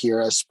weeks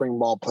here as spring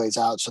ball plays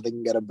out, so they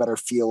can get a better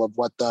feel of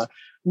what the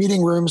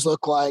meeting rooms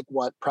look like,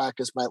 what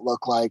practice might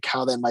look like,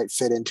 how they might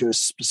fit into a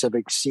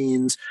specific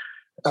schemes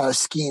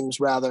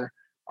rather.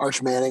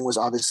 Arch Manning was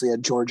obviously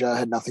at Georgia,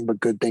 had nothing but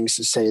good things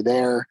to say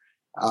there.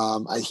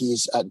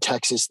 He's at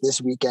Texas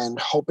this weekend,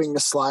 hoping to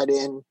slide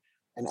in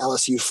an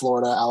LSU,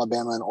 Florida,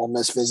 Alabama, and Ole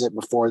Miss visit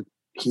before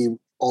he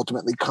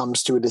ultimately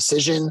comes to a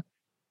decision.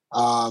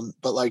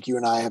 But like you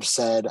and I have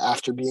said,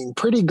 after being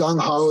pretty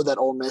gung-ho that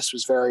Ole Miss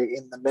was very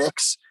in the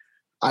mix,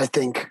 I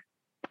think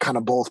kind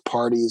of both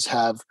parties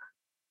have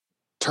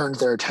turned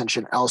their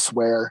attention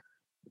elsewhere.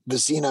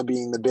 Vezina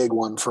being the big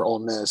one for Ole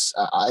Miss.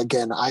 I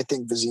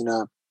think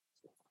Vezina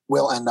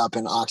will end up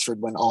in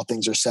Oxford when all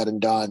things are said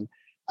and done.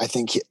 I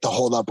think the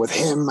holdup with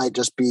him might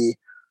just be,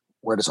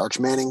 where does Arch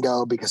Manning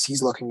go? Because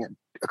he's looking at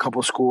a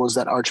couple schools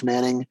that Arch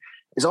Manning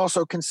is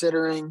also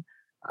considering.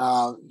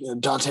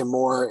 Dante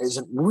Moore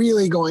isn't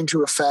really going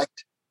to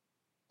affect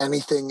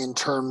anything in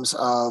terms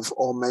of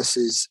Ole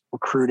Miss's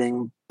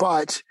recruiting,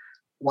 but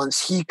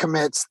once he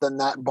commits, then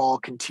that ball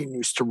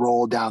continues to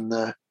roll down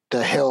the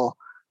hill,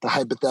 the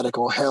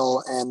hypothetical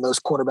hill, and those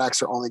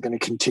quarterbacks are only going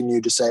to continue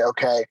to say,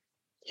 okay,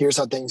 here's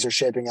how things are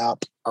shaping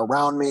up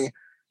around me.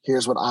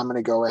 Here's what I'm going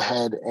to go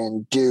ahead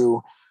and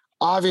do.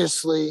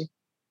 Obviously,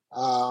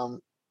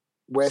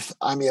 with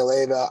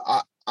Iamaleava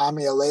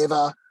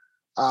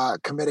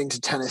committing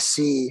to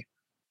Tennessee,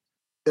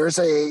 there's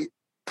a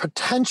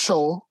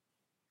potential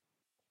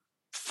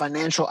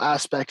financial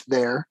aspect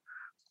there.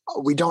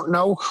 We don't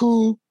know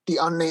who the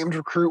unnamed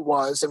recruit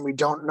was, and we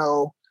don't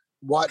know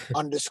what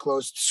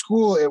undisclosed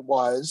school it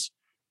was.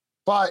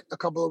 But a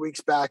couple of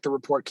weeks back, the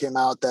report came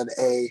out that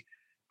a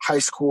high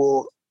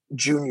school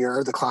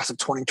junior, the class of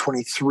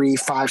 2023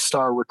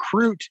 5-star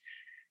recruit,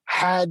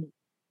 had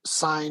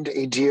signed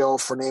a deal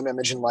for name,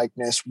 image, and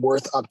likeness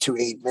worth up to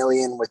 $8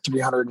 million, with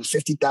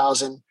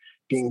 $350,000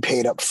 being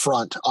paid up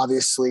front.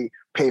 Obviously,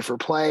 pay for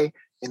play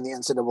in the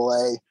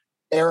NCAA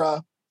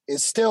era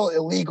is still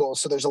illegal.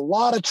 So there's a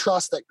lot of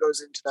trust that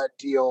goes into that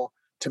deal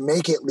to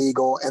make it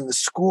legal, and the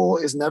school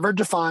is never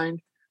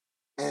defined.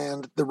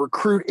 And the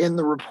recruit in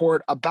the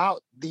report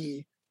about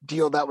the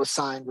deal that was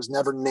signed was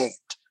never named.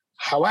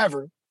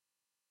 However,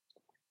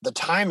 the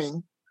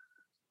timing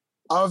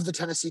of the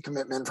Tennessee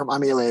commitment from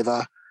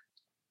Iamaleava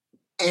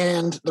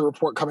and the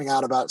report coming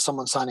out about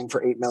someone signing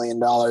for $8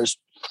 million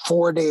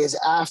 4 days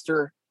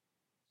after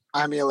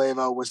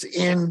Iamaleava was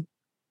in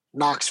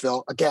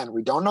Knoxville. Again,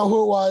 we don't know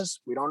who it was.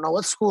 We don't know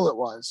what school it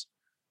was.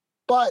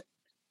 But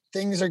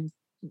things are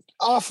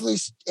awfully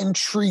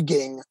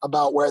intriguing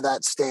about where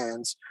that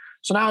stands.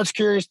 So now it's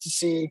curious to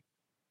see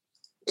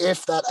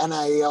if that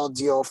NIL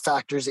deal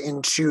factors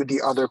into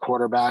the other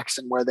quarterbacks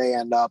and where they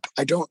end up.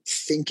 I don't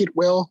think it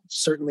will.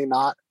 Certainly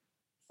not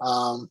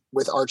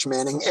with Arch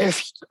Manning.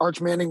 If Arch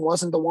Manning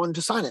wasn't the one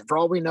to sign it. For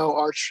all we know,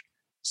 Arch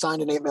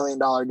signed an $8 million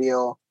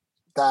deal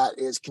that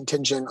is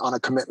contingent on a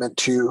commitment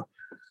to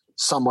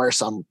somewhere,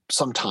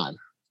 sometime.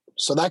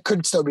 So that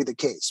could still be the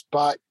case.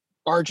 But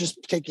Arch is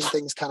taking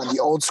things kind of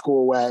the old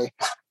school way.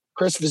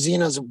 Chris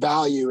Vezina's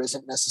value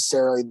isn't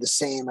necessarily the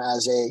same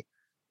as a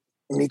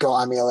Nico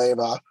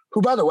Iamaleava,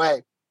 who, by the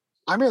way,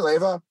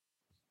 Iamaleava,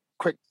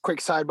 quick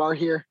sidebar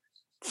here.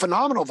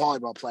 phenomenal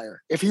volleyball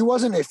player. If he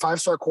wasn't a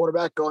 5-star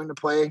quarterback going to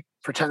play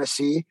for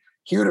Tennessee,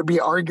 he would be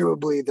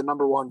arguably the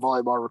number one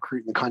volleyball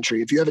recruit in the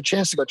country. If you have a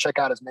chance to go check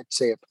out his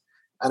mixtape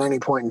at any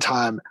point in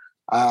time,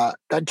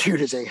 that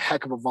dude is a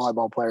heck of a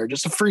volleyball player,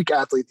 just a freak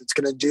athlete that's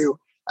going to do,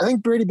 I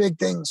think, pretty big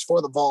things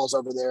for the Vols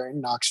over there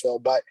in Knoxville.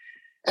 But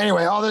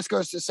anyway, all this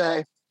goes to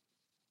say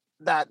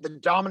that the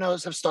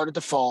dominoes have started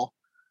to fall.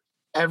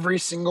 Every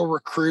single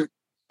recruit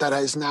that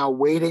is now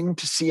waiting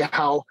to see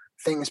how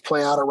things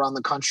play out around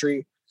the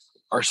country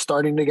are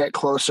starting to get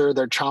closer.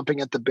 They're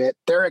chomping at the bit.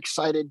 They're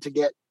excited to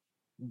get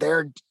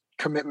their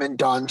commitment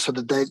done so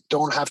that they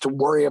don't have to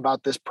worry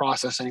about this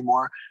process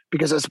anymore.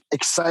 Because as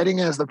exciting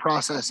as the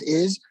process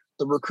is,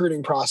 the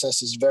recruiting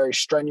process is very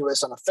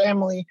strenuous on a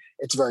family.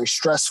 It's very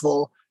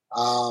stressful.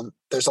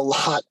 There's a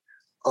lot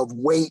of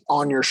weight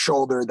on your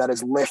shoulder that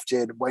is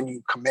lifted when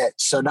you commit.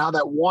 So now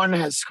that one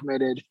has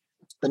committed,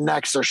 the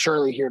next are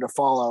surely here to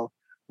follow.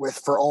 With,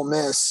 for Ole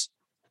Miss,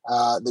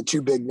 the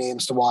two big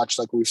names to watch,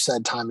 like we've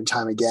said time and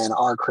time again,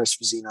 are Chris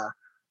Vizina,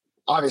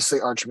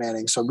 obviously Arch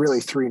Manning, so really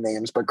three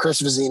names, but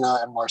Chris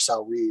Vizina and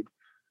Marcel Reed.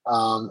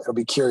 It'll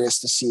be curious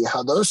to see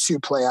how those two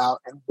play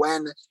out and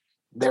when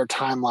their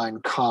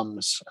timeline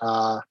comes.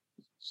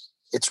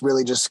 It's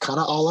really just kind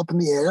of all up in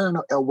the air and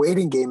a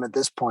waiting game at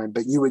this point,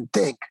 but you would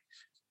think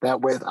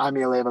that with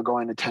Amialeva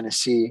going to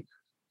Tennessee,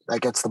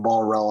 that gets the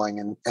ball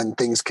rolling and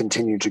things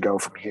continue to go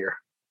from here.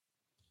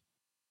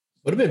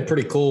 Would have been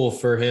pretty cool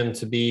for him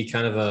to be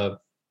kind of a,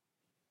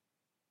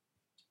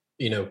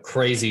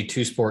 crazy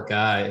two-sport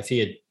guy if he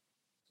had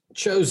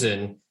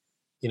chosen,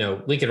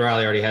 Lincoln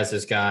Riley already has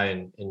this guy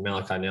in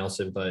Malachi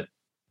Nelson, but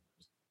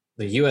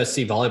the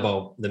USC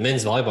volleyball, the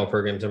men's volleyball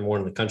programs are more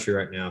in the country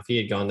right now. If he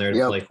had gone there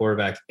to play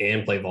quarterback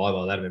and play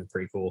volleyball, that'd have been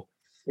pretty cool.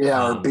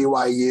 Yeah, or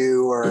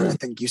BYU, or I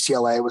think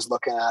UCLA was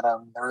looking at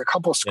him. There were a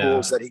couple of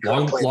schools that he could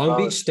have played. Long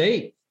Beach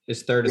State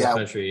is third in the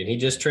country, and he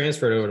just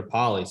transferred over to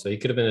Poly, so he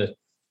could have been a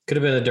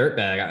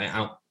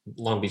dirtbag.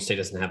 Long Beach State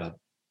doesn't have a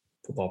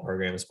football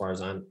program as far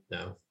as I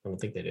know. I don't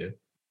think they do.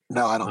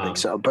 No, I don't think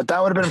so. But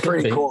that would have been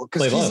pretty cool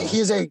because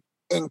he's a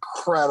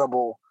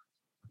incredible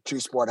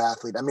two-sport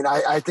athlete. I mean,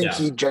 I think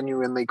he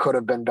genuinely could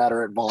have been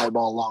better at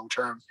volleyball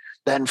long-term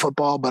than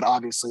football, but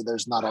obviously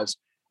there's not as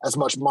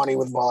much money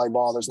with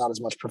volleyball. There's not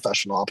as much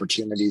professional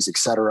opportunities, et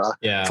cetera.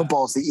 Yeah.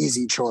 Football is the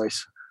easy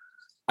choice.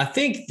 I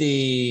think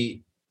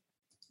the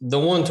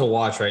one to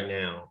watch right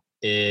now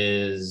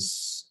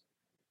is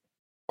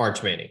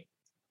Arch Manning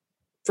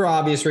for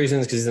obvious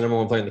reasons, because he's the number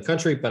one player in the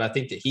country, but I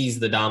think that he's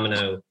the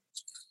domino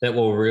that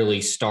will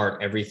really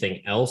start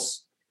everything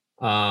else.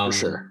 For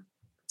sure.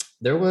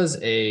 There was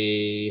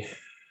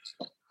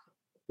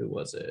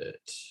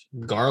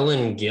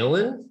Garland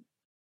Gillen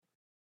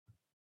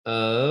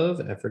of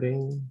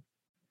Efferding.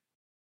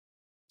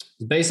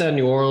 He's based out of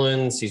New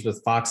Orleans. He's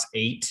with Fox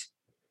 8.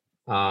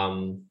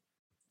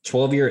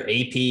 12-year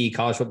AP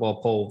college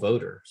football poll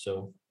voter.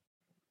 So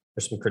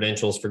there's some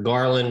credentials for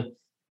Garland.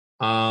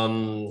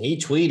 He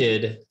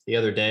tweeted the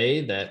other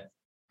day that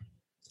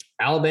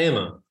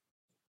Alabama,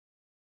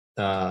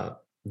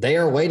 they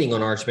are waiting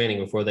on Arch Manning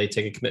before they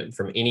take a commitment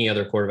from any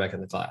other quarterback in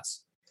the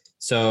class.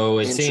 So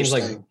it seems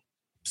like,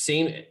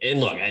 and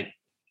look,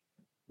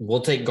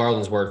 we'll take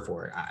Garland's word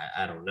for it.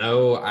 I don't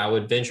know. I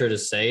would venture to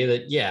say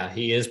that,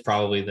 he is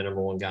probably the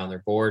number one guy on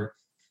their board.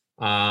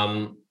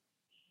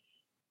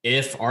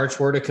 If Arch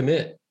were to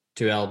commit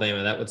to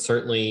Alabama, that would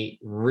certainly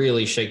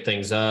really shake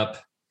things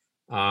up.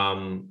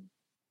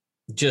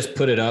 Just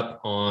put it up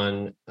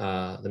on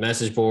the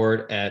message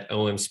board at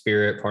OM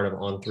Spirit, part of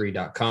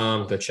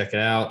on3.com. Go check it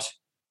out.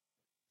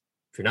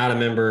 If you're not a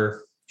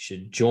member, you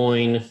should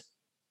join.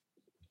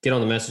 Get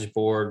on the message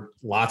board.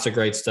 Lots of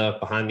great stuff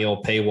behind the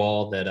old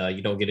paywall that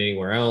you don't get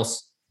anywhere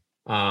else.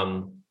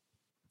 But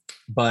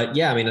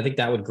yeah, I mean, I think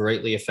that would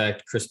greatly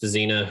affect Chris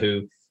Vizina,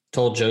 who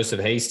told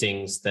Joseph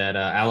Hastings that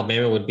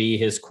Alabama would be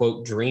his,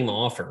 quote, dream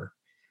offer.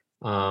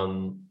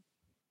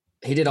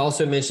 He did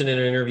also mention in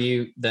an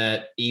interview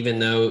that even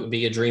though it would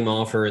be a dream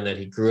offer and that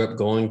he grew up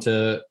going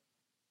to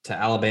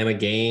Alabama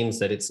games,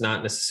 that it's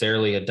not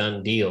necessarily a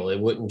done deal. It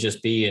wouldn't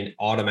just be an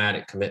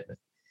automatic commitment.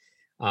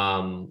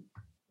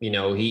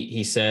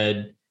 He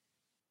said,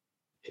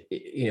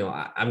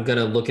 I'm going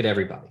to look at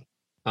everybody.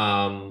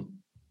 But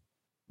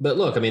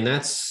look, I mean,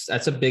 that's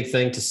a big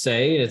thing to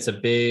say. And it's a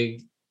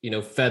big,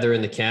 feather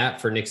in the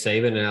cap for Nick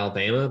Saban in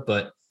Alabama.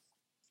 But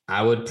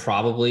I would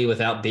probably,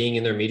 without being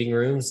in their meeting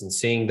rooms and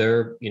seeing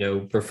their,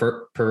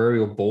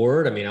 proverbial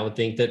board, I mean, I would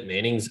think that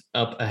Manning's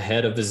up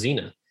ahead of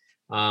Vizina.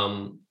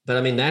 But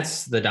I mean,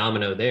 that's the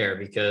domino there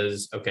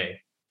because, okay,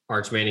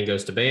 Arch Manning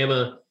goes to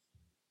Bama.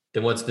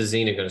 Then what's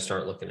Vizina going to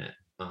start looking at?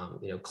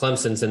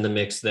 Clemson's in the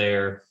mix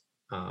there.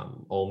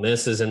 Ole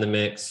Miss is in the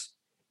mix.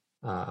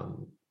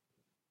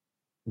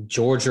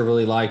 Georgia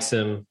really likes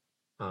him.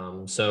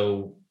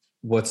 So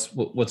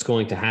what's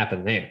going to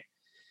happen there?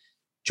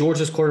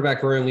 Georgia's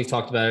quarterback room, we've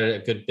talked about it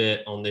a good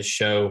bit on this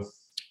show,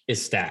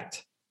 is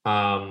stacked.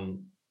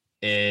 And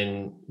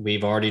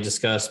we've already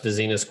discussed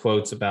Vizina's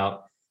quotes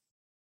about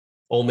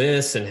Ole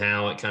Miss and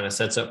how it kind of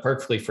sets up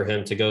perfectly for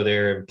him to go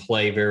there and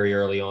play very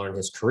early on in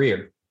his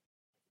career.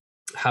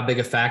 How big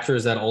a factor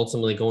is that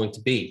ultimately going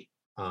to be?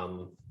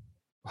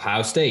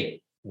 Ohio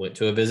State went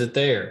to a visit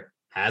there,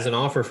 has an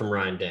offer from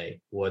Ryan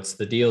Day. What's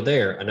the deal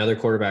there? Another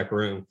quarterback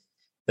room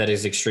that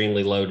is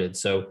extremely loaded.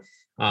 So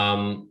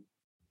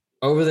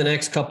over the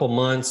next couple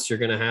months, you're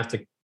going to have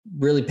to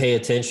really pay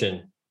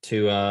attention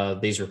to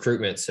these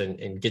recruitments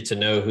and get to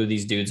know who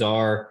these dudes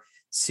are,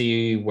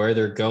 see where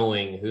they're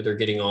going, who they're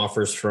getting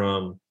offers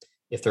from,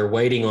 if they're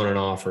waiting on an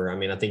offer. I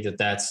mean, I think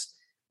that's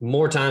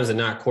more times than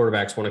not,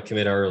 quarterbacks want to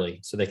commit early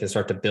so they can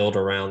start to build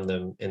around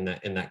them in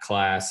that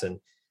class. And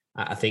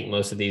I think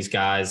most of these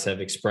guys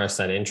have expressed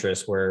that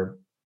interest, where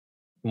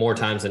more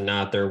times than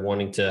not, they're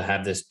wanting to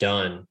have this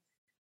done,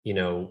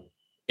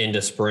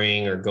 into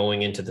spring or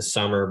going into the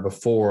summer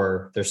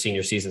before their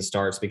senior season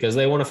starts, because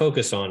they want to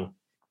focus on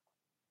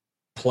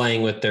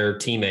playing with their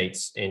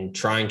teammates and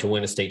trying to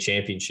win a state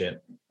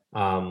championship.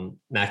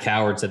 Matt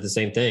Coward said the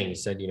same thing. He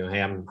said,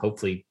 hey, I'm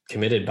hopefully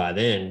committed by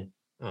then,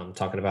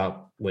 talking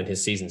about when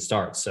his season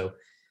starts. So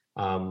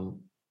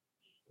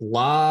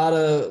lot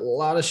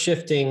of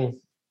shifting.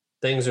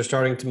 Things are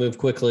starting to move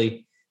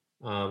quickly,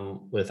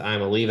 with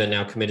Iamaliva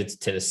now committed to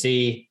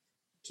Tennessee.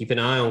 Keep an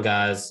eye on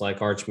guys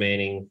like Arch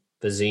Manning,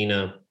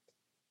 Vizina,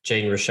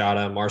 Jaden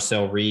Rashada,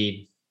 Marcel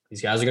Reed.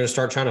 These guys are going to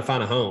start trying to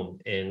find a home.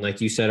 And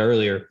like you said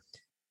earlier,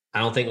 I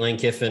don't think Lane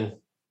Kiffin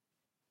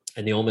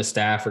and the Ole Miss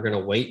staff are going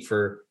to wait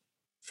for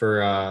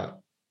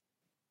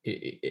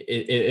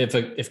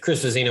if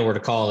Chris Vizina were to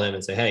call them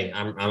and say, "Hey,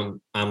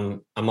 I'm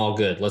all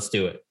good. Let's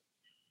do it."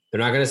 They're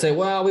not going to say,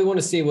 "Well, we want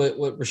to see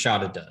what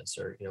Rashada does,"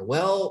 or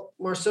 "Well,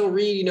 Marcel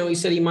Reed, he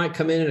said he might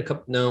come in a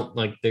couple." No,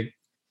 like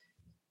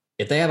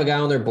if they have a guy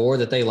on their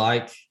board that they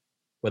like,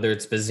 whether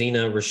it's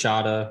Vizina,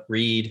 Rashada,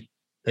 Reed,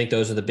 I think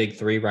those are the big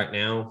three right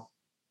now.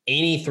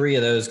 Any three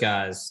of those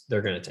guys,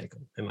 they're going to take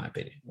them, in my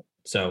opinion.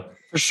 So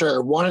for sure,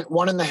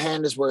 one in the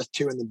hand is worth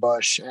two in the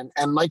bush, and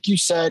like you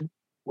said,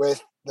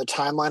 with the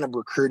timeline of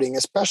recruiting,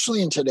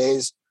 especially in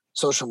today's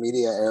social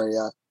media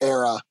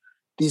era,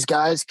 these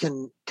guys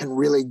can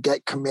really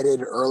get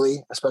committed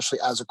early, especially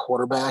as a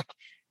quarterback,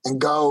 and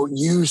go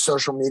use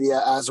social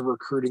media as a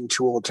recruiting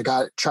tool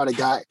to try to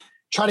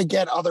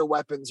get other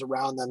weapons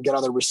around them, get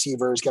other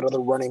receivers, get other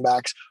running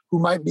backs who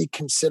might be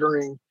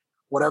considering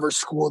whatever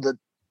school that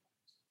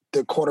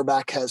the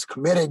quarterback has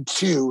committed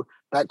to.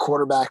 That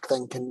quarterback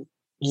then can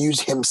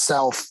use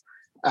himself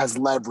as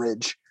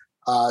leverage,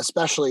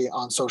 especially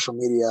on social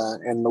media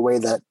and the way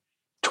that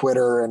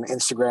Twitter and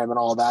Instagram and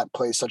all that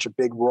plays such a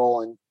big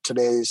role in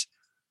today's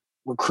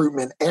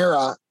recruitment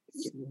era.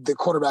 The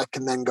quarterback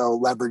can then go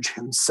leverage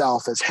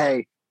himself as,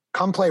 "Hey,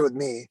 come play with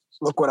me.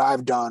 Look what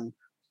I've done.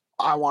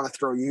 I want to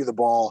throw you the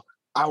ball.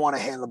 I want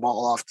to hand the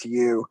ball off to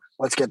you.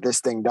 Let's get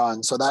this thing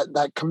done." So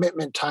that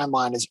commitment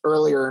timeline is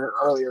earlier and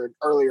earlier and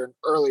earlier and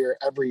earlier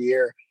every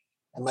year.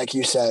 And like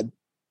you said,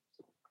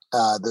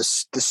 the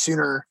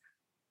sooner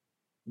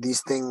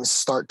these things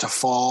start to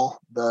fall,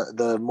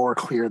 the more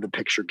clear the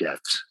picture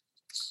gets.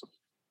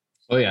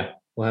 Oh yeah,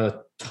 we'll have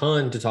a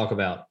ton to talk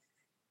about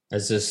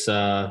as this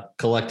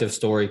collective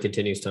story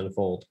continues to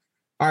unfold.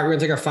 All right, we're going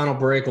to take our final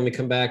break. When we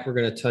come back, we're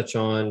going to touch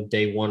on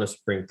day one of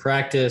spring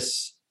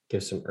practice,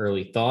 give some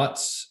early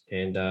thoughts,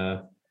 and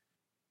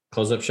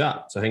close up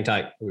shop. So hang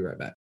tight. We'll be right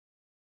back.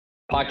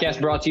 Podcast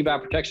brought to you by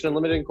Protection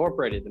Unlimited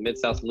Incorporated, the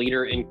Mid-South's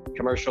leader in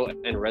commercial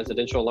and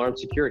residential alarm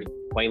security.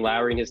 Wayne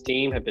Lowry and his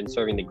team have been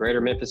serving the greater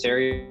Memphis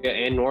area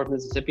and North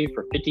Mississippi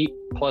for 50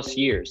 plus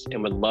years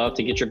and would love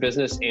to get your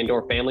business and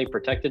or family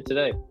protected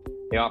today.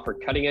 They offer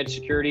cutting-edge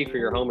security for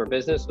your home or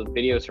business with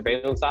video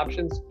surveillance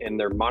options, and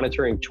they're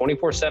monitoring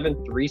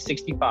 24/7,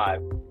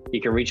 365. You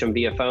can reach them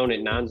via phone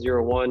at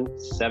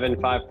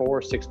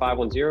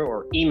 901-754-6510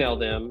 or email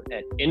them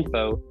at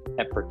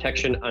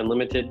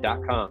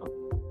info@protectionunlimited.com.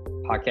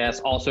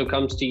 Podcast also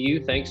comes to you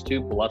thanks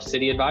to Bluff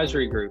City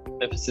Advisory Group,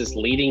 Memphis's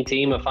leading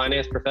team of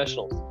finance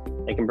professionals.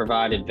 They can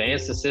provide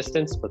advanced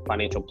assistance with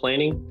financial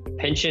planning,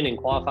 pension and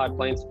qualified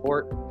plan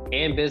support,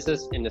 and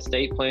business and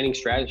estate planning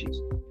strategies.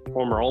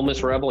 Former Ole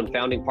Miss Rebel and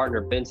founding partner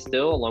Ben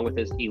Still, along with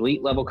his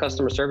elite-level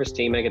customer service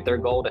team, make it their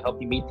goal to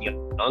help you meet the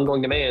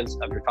ongoing demands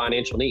of your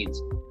financial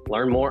needs.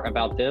 Learn more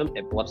about them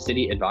at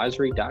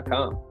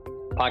bluffcityadvisory.com.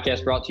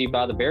 Podcast brought to you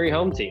by the Berry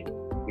Home Team.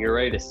 You're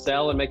ready to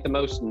sell and make the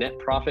most net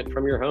profit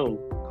from your home.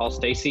 Call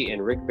Stacy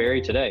and Rick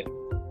Berry today.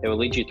 They will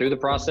lead you through the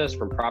process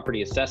from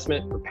property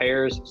assessment,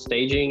 repairs,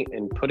 staging,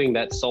 and putting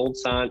that sold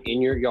sign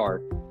in your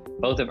yard.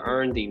 Both have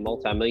earned the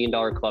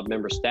multi-million-dollar club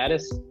member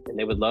status, and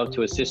they would love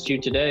to assist you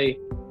today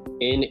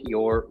in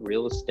your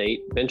real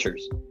estate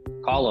ventures.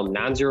 Call them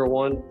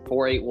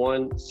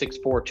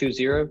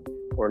 901-481-6420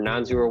 or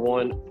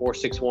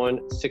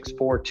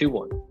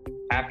 901-461-6421.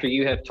 After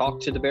you have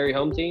talked to the Berry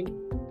Home Team,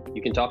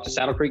 you can talk to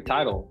Saddle Creek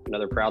Title,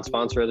 another proud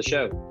sponsor of the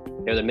show.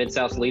 They're the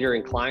Mid-South's leader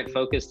in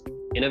client-focused,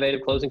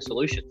 innovative closing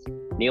solutions.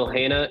 Neil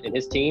Hanna and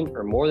his team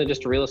are more than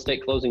just a real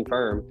estate closing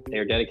firm. They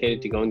are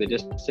dedicated to going the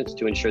distance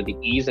to ensure the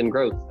ease and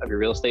growth of your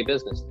real estate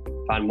business.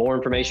 Find more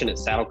information at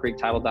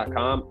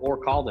saddlecreektitle.com or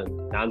call them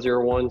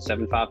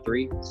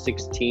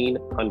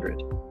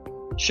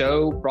 901-753-1600.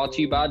 Show brought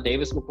to you by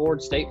Davis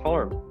McCord State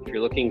Farm. If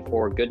you're looking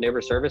for good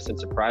neighbor service and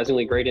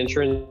surprisingly great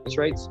insurance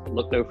rates,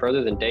 look no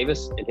further than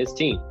Davis and his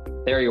team.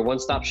 They are your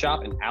one-stop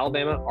shop in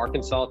Alabama,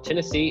 Arkansas,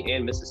 Tennessee,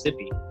 and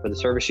Mississippi for the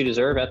service you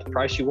deserve at the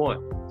price you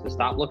want. So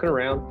stop looking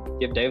around.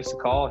 Give Davis a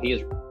call. He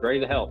is ready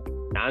to help.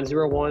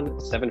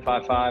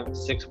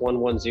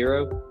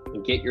 901-755-6110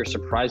 and get your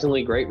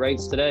surprisingly great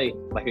rates today.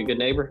 Like a good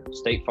neighbor,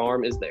 State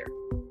Farm is there.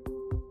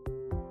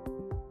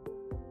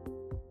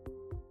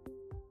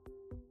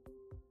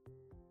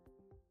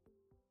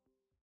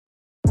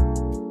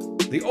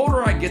 The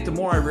older I get, the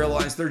more I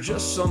realize there are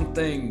just some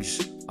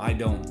things I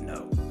don't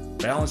know.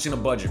 Balancing a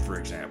budget, for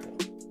example.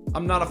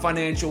 I'm not a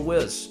financial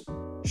whiz.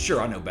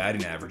 Sure, I know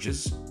batting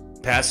averages,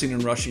 passing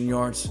and rushing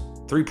yards,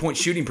 3-point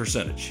shooting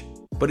percentage.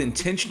 But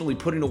intentionally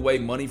putting away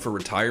money for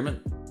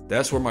retirement?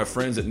 That's where my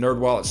friends at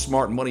NerdWallet's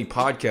Smart Money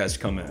Podcast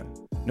come in.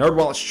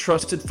 NerdWallet's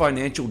trusted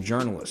financial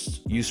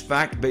journalists use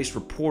fact-based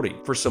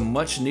reporting for some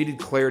much-needed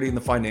clarity in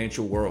the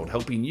financial world,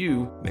 helping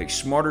you make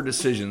smarter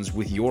decisions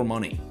with your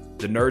money.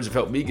 The nerds have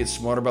helped me get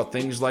smart about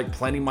things like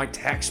planning my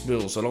tax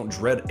bill so I don't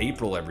dread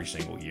April every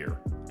single year.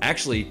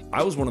 Actually,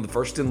 I was one of the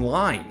first in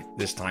line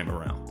this time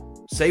around.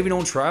 Saving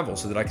on travel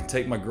so that I can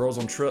take my girls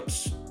on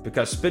trips,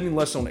 because spending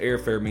less on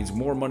airfare means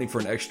more money for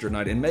an extra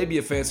night and maybe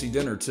a fancy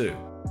dinner too.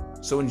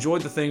 So enjoy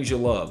the things you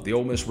love, the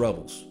Ole Miss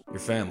Rebels, your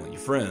family, your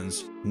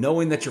friends,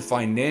 knowing that your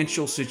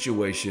financial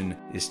situation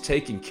is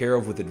taken care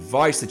of with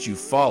advice that you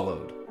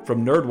followed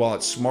from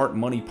NerdWallet's Smart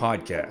Money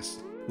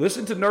Podcast.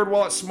 Listen to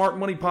NerdWallet's Smart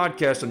Money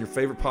Podcast on your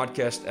favorite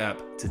podcast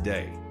app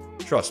today.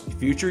 Trust me,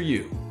 future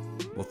you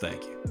will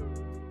thank you.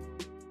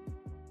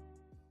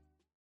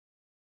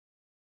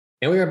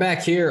 And we are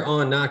back here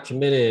on Not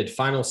Committed.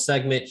 Final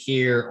segment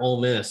here.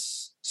 Ole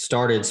Miss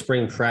started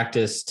spring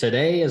practice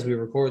today as we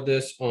record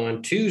this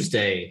on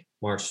Tuesday,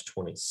 March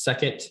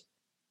 22nd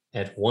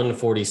at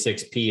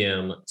 1:46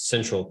 p.m.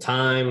 Central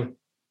Time.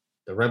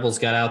 The Rebels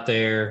got out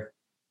there,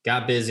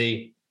 got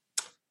busy.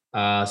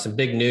 Some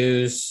big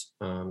news.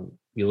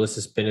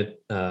 Ulysses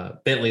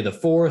Bentley the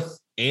fourth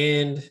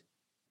and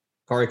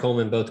Kari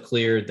Coleman both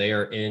cleared. They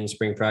are in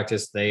spring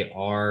practice. They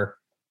are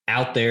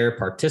out there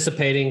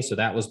participating. So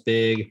that was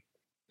big.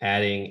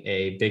 Adding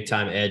a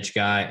big-time edge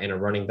guy and a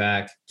running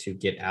back to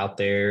get out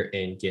there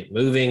and get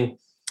moving.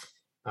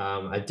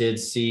 I did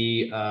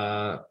see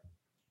our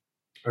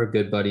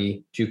good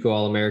buddy JUCO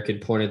All-American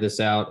pointed this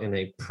out in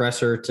a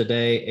presser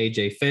today.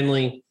 AJ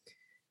Finley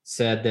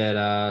said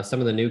that some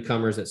of the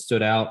newcomers that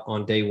stood out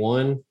on day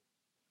one,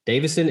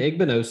 Davison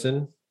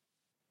Igbinosun,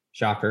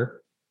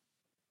 shocker,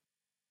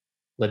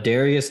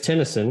 Ladarius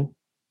Tennyson,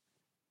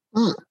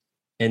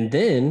 and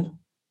then,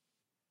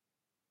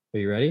 are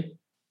you ready?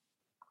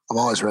 I'm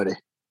always ready.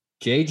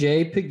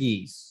 JJ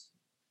Pegues.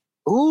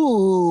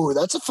 Ooh,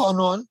 that's a fun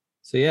one.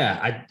 So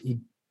yeah,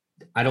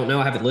 I don't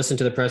know. I haven't listened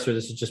to the presser.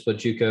 This is just what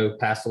JUCO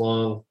passed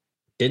along.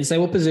 Didn't say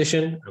what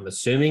position. I'm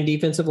assuming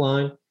defensive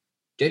line.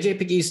 JJ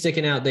Pegues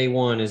sticking out day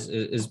one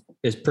is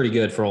pretty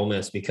good for Ole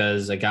Miss,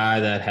 because a guy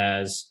that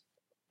has,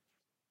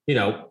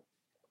 look,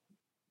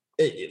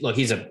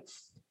 he's a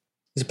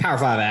Power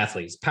 5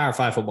 athlete, he's a Power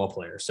 5 football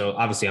player. So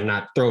obviously I'm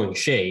not throwing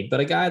shade, but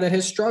a guy that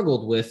has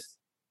struggled with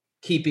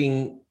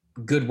keeping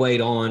good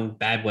weight on,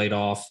 bad weight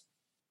off,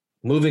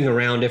 moving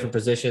around different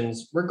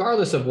positions,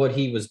 regardless of what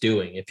he was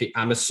doing.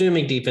 I'm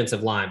assuming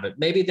defensive line, but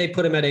maybe they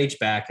put him at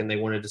H-back and they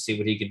wanted to see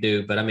what he could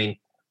do. But I mean,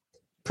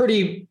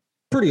 pretty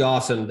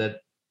awesome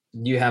that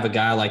you have a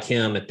guy like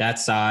him at that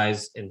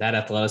size and that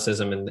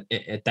athleticism and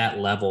at that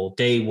level,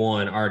 day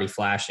one, already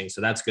flashing.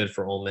 So that's good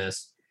for Ole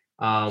Miss.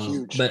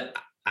 Huge. But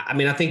I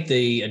mean, I think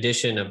the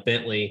addition of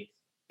Bentley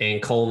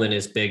and Coleman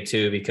is big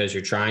too, because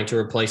you're trying to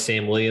replace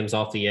Sam Williams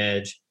off the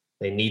edge.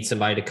 They need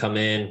somebody to come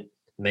in,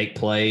 make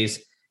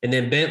plays. And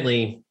then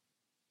Bentley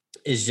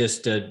is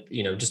just a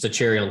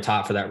cherry on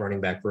top for that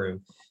running back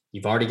room.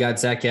 You've already got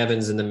Zach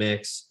Evans in the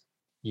mix.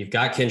 You've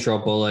got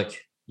Kentrell Bullock.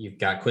 You've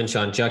got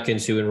Quinshon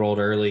Judkins, who enrolled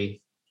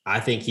early. I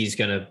think he's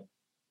going to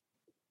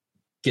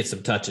get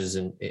some touches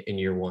in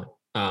year one.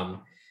 And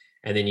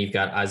then you've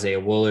got Isaiah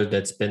Woolard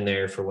that's been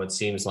there for what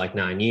seems like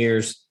 9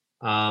 years.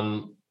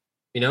 Marco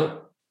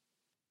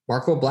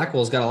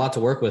Blackwell's got a lot to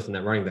work with in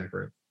that running back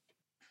room.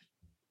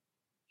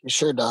 He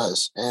sure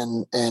does.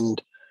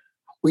 And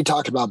we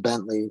talked about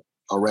Bentley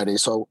already,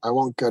 so I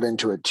won't get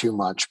into it too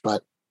much,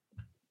 but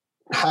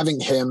having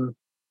him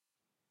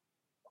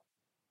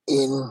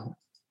in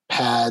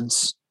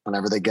pads,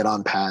 whenever they get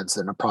on pads,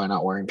 they're probably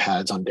not wearing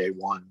pads on day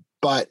one,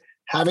 but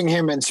having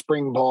him in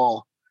spring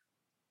ball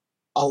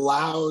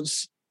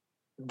allows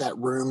that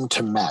room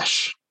to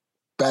mesh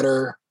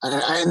better.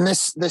 And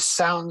this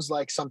sounds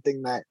like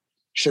something that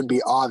should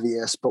be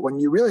obvious, but when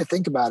you really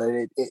think about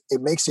it,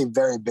 it makes a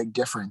very big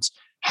difference.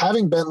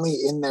 Having Bentley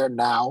in there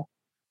now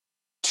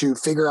to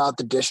figure out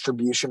the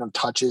distribution of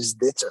touches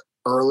that's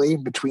early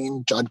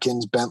between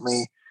Judkins,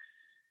 Bentley,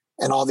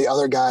 and all the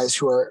other guys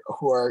who are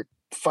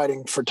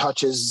fighting for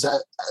touches,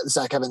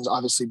 Zach Evans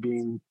obviously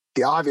being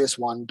the obvious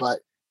one, but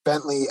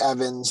Bentley,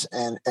 Evans,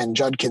 and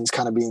Judkins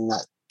kind of being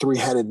that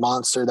three-headed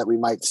monster that we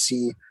might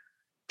see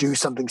do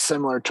something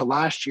similar to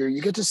last year,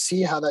 you get to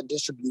see how that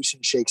distribution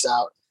shakes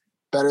out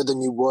better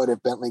than you would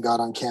if Bentley got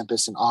on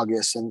campus in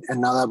August. And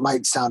now that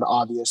might sound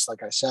obvious,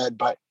 like I said,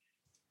 but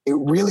it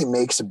really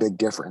makes a big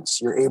difference.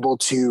 You're able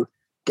to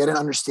get an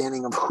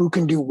understanding of who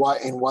can do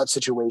what in what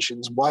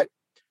situations, what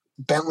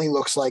Bentley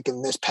looks like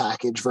in this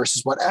package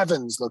versus what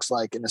Evans looks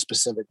like in a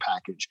specific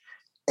package.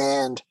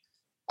 And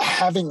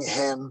having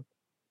him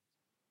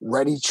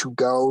ready to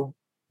go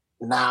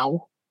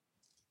now,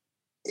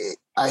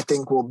 I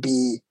think will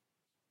be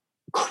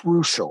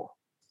crucial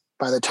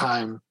by the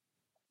time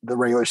the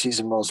regular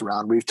season rolls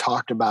around. We've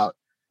talked about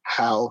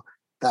how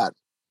that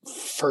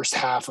first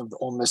half of the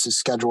Ole Miss's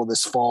schedule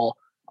this fall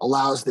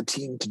allows the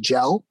team to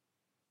gel.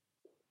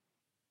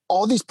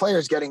 All these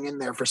players getting in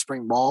there for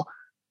spring ball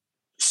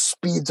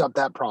speeds up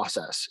that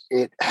process.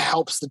 It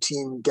helps the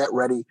team get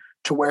ready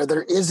to where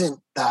there isn't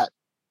that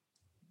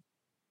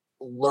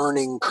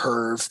learning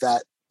curve,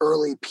 that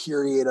early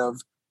period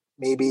of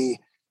maybe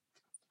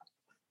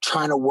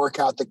trying to work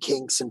out the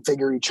kinks and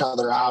figure each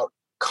other out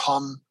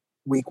come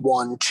week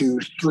 1, 2,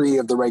 3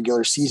 of the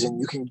regular season.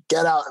 You can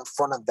get out in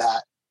front of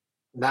that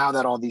now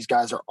that all these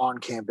guys are on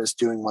campus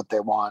doing what they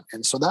want.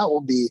 And so that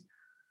will be,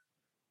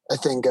 I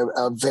think,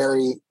 a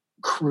very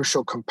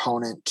crucial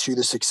component to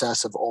the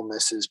success of Ole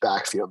Miss's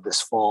backfield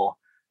this fall,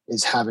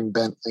 is having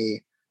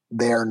Bentley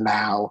there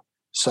now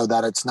so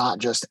that it's not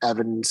just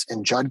Evans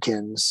and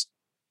Judkins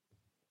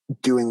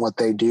doing what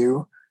they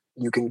do.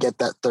 You can get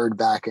that third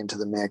back into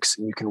the mix,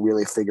 and you can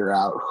really figure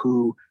out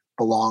who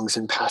belongs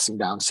in passing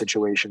down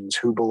situations,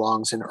 who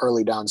belongs in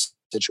early down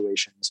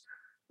situations.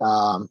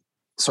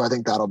 So I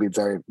think that'll be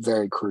very,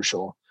 very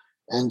crucial.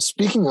 And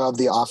speaking of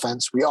the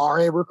offense, we are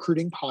a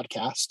recruiting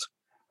podcast.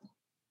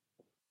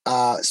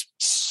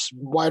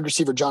 Wide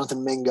receiver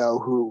Jonathan Mingo,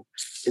 who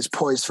is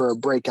poised for a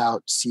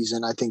breakout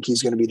season. I think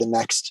he's going to be the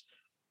next.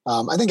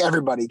 I think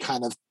everybody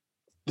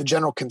the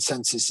general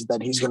consensus is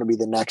that he's going to be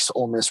the next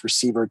Ole Miss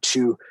receiver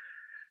to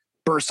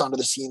burst onto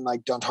the scene,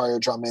 like Dontario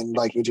Drummond,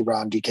 like A.J.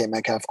 Brown, DK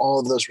Metcalf, all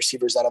of those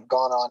receivers that have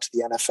gone on to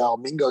the NFL.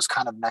 Mingo's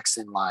kind of next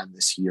in line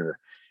this year.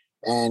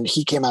 And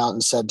he came out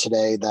and said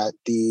today that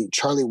the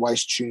Charlie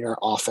Weiss Jr.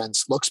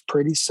 offense looks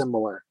pretty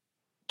similar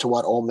to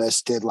what Ole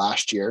Miss did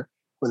last year,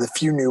 with a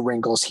few new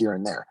wrinkles here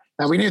and there.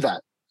 Now, we knew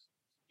that.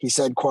 He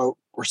said, quote,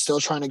 "We're still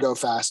trying to go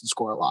fast and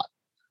score a lot."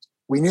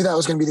 We knew that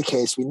was going to be the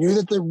case. We knew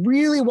that there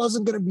really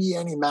wasn't going to be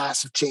any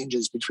massive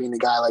changes between a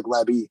guy like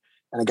Lebby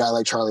and a guy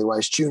like Charlie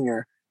Weiss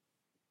Jr.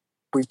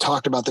 We've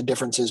talked about the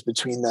differences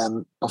between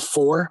them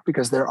before,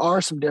 because there are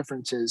some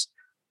differences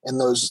in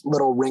those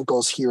little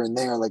wrinkles here and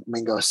there, like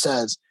Mingo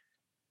says.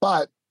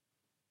 But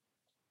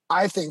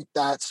I think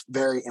that's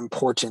very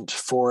important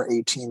for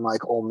a team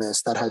like Ole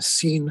Miss that has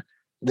seen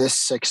this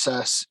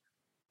success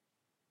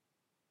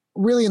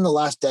really in the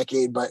last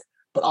decade, but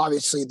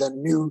obviously the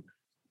new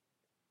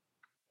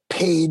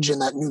page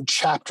and that new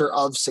chapter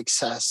of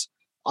success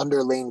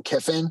under Lane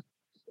Kiffin.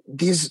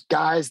 These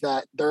guys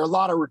that there are a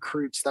lot of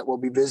recruits that will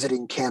be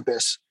visiting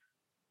campus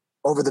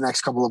over the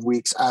next couple of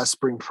weeks as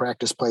spring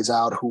practice plays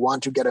out, who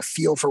want to get a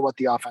feel for what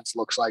the offense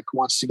looks like, who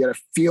wants to get a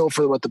feel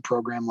for what the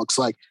program looks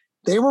like.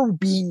 They were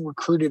being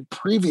recruited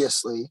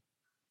previously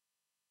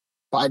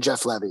by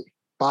Jeff Lebby,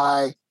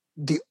 by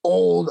the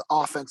old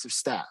offensive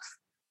staff.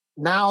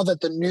 Now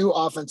that the new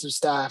offensive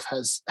staff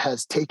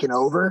has taken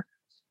over,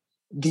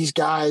 these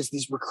guys,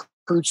 these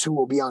recruits who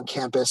will be on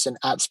campus and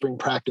at spring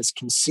practice,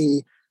 can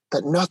see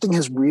that nothing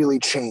has really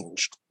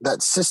changed.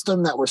 That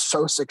system that was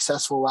so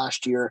successful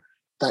last year,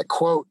 that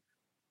quote,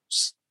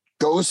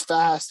 goes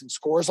fast and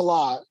scores a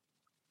lot,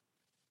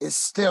 is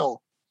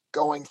still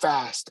going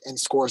fast and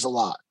scores a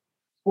lot.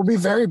 Will be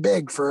very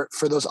big for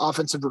those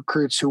offensive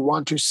recruits who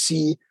want to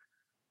see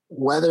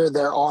whether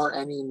there are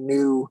any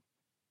new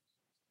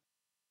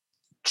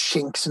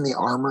chinks in the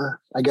armor,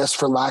 I guess,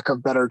 for lack of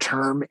a better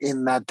term,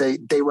 in that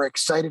they were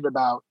excited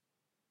about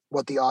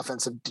what the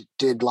offense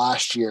did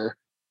last year.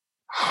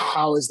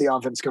 How is the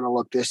offense going to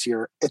look this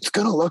year? It's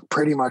going to look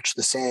pretty much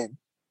the same.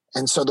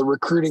 And so the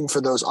recruiting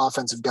for those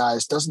offensive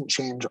guys doesn't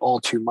change all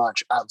too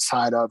much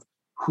outside of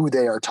who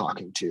they are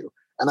talking to.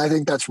 And I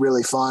think that's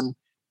really fun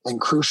and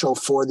crucial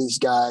for these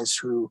guys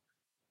who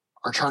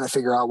are trying to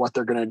figure out what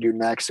they're going to do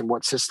next and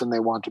what system they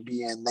want to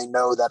be in. They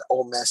know that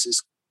Ole Miss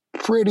is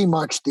pretty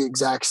much the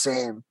exact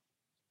same,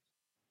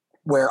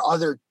 where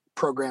other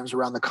programs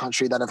around the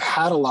country that have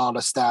had a lot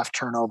of staff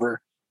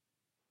turnover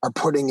are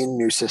putting in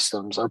new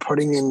systems, are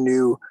putting in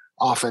new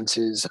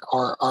offenses,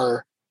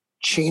 are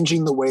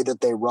changing the way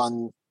that they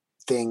run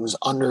things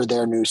under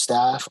their new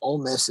staff.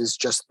 Ole Miss is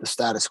just the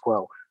status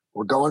quo.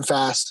 We're going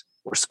fast.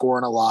 We're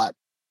scoring a lot.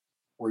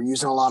 We're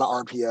using a lot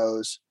of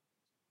RPOs.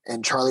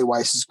 And Charlie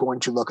Weiss is going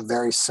to look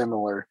very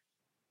similar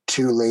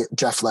to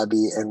Jeff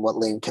Lebby and what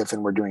Lane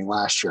Kiffin were doing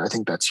last year. I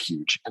think that's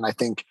huge. And I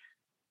think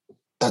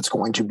that's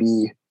going to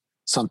be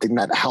something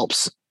that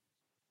helps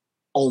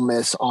Ole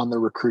Miss on the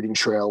recruiting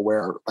trail,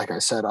 where, like I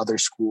said, other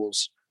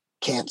schools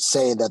can't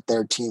say that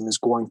their team is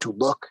going to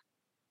look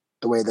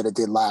the way that it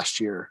did last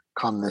year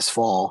come this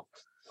fall.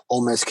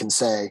 Ole Miss can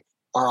say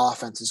our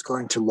offense is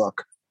going to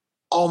look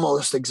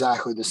almost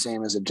exactly the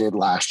same as it did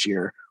last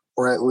year,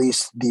 or at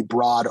least the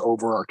broad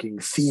overarching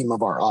theme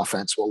of our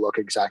offense will look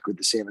exactly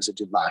the same as it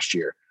did last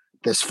year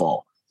this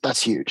fall.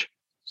 That's huge.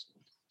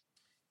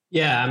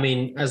 Yeah, I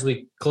mean, as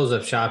we close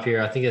up shop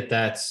here, I think that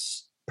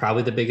that's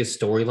probably the biggest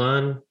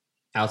storyline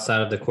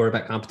outside of the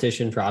quarterback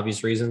competition for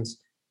obvious reasons.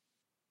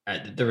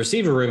 The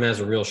receiver room has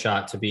a real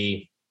shot to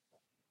be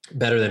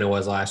better than it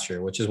was last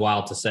year, which is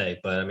wild to say.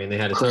 But, I mean, they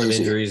had a ton of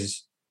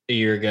injuries a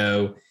year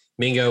ago.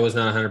 Mingo was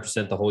not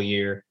 100% the whole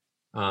year.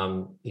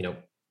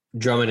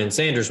 Drummond and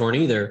Sanders weren't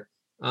either.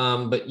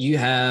 But you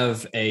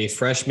have a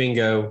fresh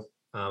Mingo.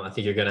 I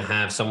think you're going to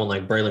have someone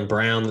like Braylon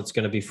Brown that's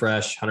going to be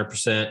fresh,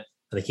 100%.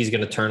 I think he's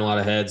going to turn a lot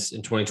of heads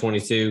in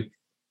 2022.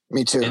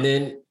 Me too. And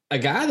then a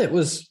guy that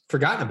was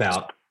forgotten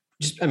about.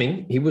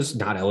 He was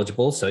not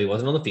eligible, so he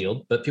wasn't on the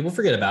field, but people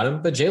forget about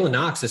him. But Jalen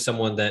Knox is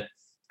someone that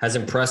has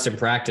impressed in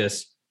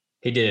practice.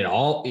 He did it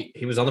all.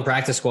 He was on the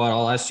practice squad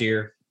all last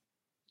year.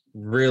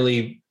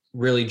 Really,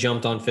 really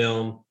jumped on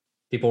film.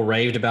 People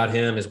raved about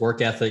him, his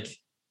work ethic,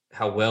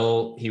 how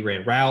well he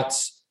ran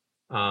routes,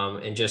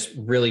 and just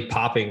really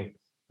popping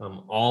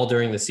all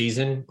during the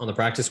season on the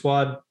practice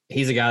squad.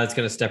 He's a guy that's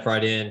going to step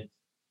right in,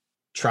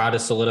 try to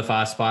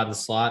solidify a spot in the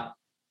slot.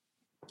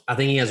 I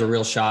think he has a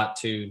real shot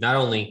to not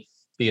only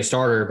be a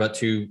starter, but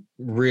to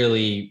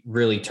really,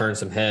 really turn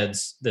some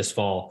heads this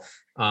fall.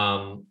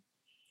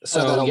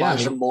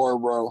 Elijah Moore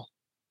role.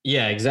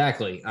 Yeah,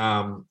 exactly.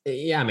 I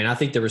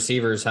think the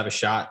receivers have a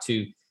shot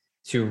to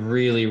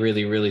really,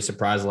 really, really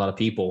surprise a lot of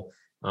people.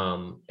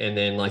 And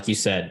then, like you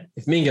said,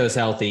 if Mingo's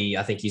healthy,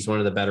 I think he's one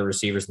of the better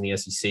receivers in the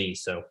SEC.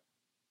 So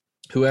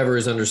whoever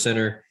is under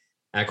center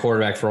at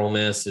quarterback for Ole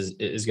Miss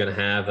is going to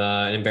have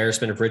an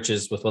embarrassment of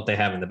riches with what they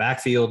have in the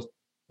backfield,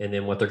 and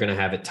then what they're going to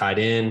have at tight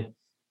end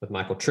with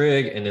Michael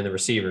Trigg, and then the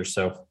receivers.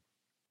 So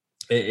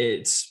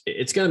it's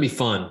going to be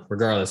fun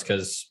regardless,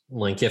 because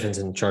Lane Kiffin's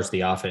in charge of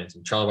the offense,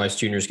 and Charlie Weiss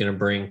Jr. is going to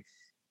bring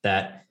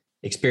that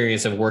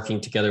experience of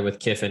working together with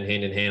Kiffin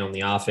hand in hand on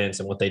the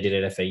offense and what they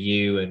did at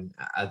FAU. And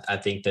I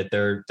think that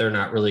they're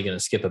not really going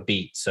to skip a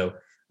beat. So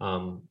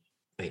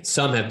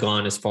some have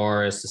gone as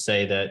far as to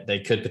say that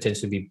they could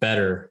potentially be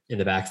better in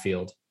the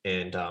backfield.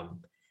 And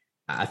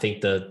I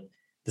think the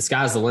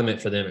sky's the limit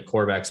for them at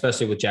quarterback,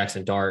 especially with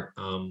Jackson Dart.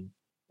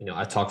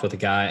 I talked with a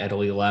guy at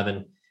Elite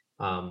 11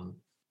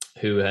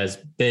 who has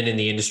been in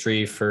the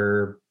industry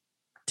for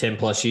 10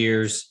 plus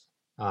years,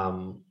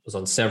 was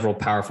on several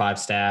Power 5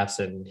 staffs,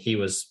 and he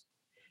was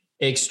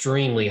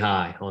extremely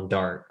high on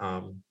Dart,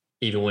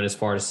 even went as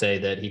far to say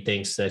that he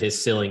thinks that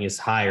his ceiling is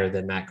higher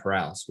than Matt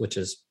Corral's, which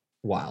is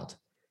wild.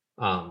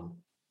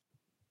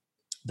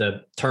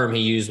 The term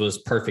he used was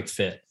perfect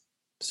fit.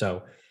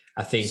 So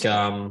I think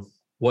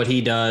what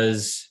he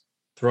does,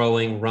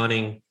 throwing,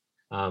 running,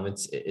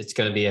 it's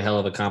going to be a hell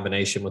of a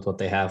combination with what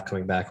they have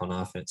coming back on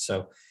offense.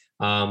 So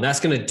that's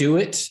going to do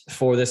it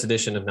for this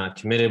edition of Not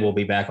Committed. We'll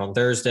be back on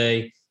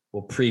Thursday.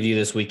 We'll preview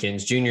this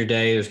weekend's junior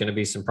day. There's going to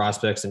be some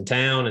prospects in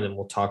town, and then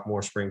we'll talk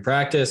more spring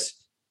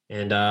practice.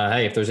 And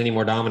hey, if there's any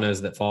more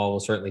dominoes that fall, we'll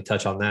certainly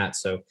touch on that.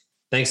 So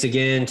thanks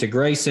again to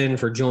Grayson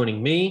for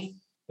joining me.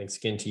 Thanks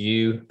again to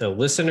you, the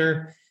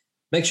listener.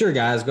 Make sure,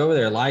 guys, go over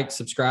there, like,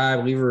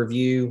 subscribe, leave a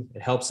review.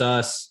 It helps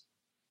us.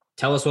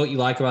 Tell us what you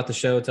like about the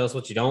show. Tell us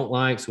what you don't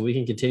like, so we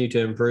can continue to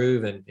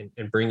improve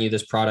and bring you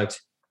this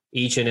product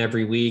each and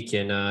every week.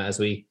 And as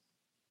we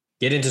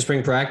get into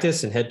spring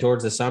practice and head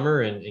towards the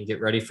summer and get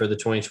ready for the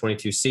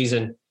 2022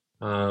 season.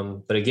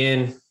 But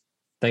again,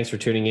 thanks for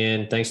tuning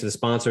in. Thanks to the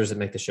sponsors that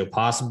make the show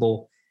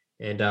possible.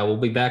 And we'll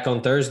be back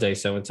on Thursday.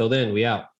 So until then, we out.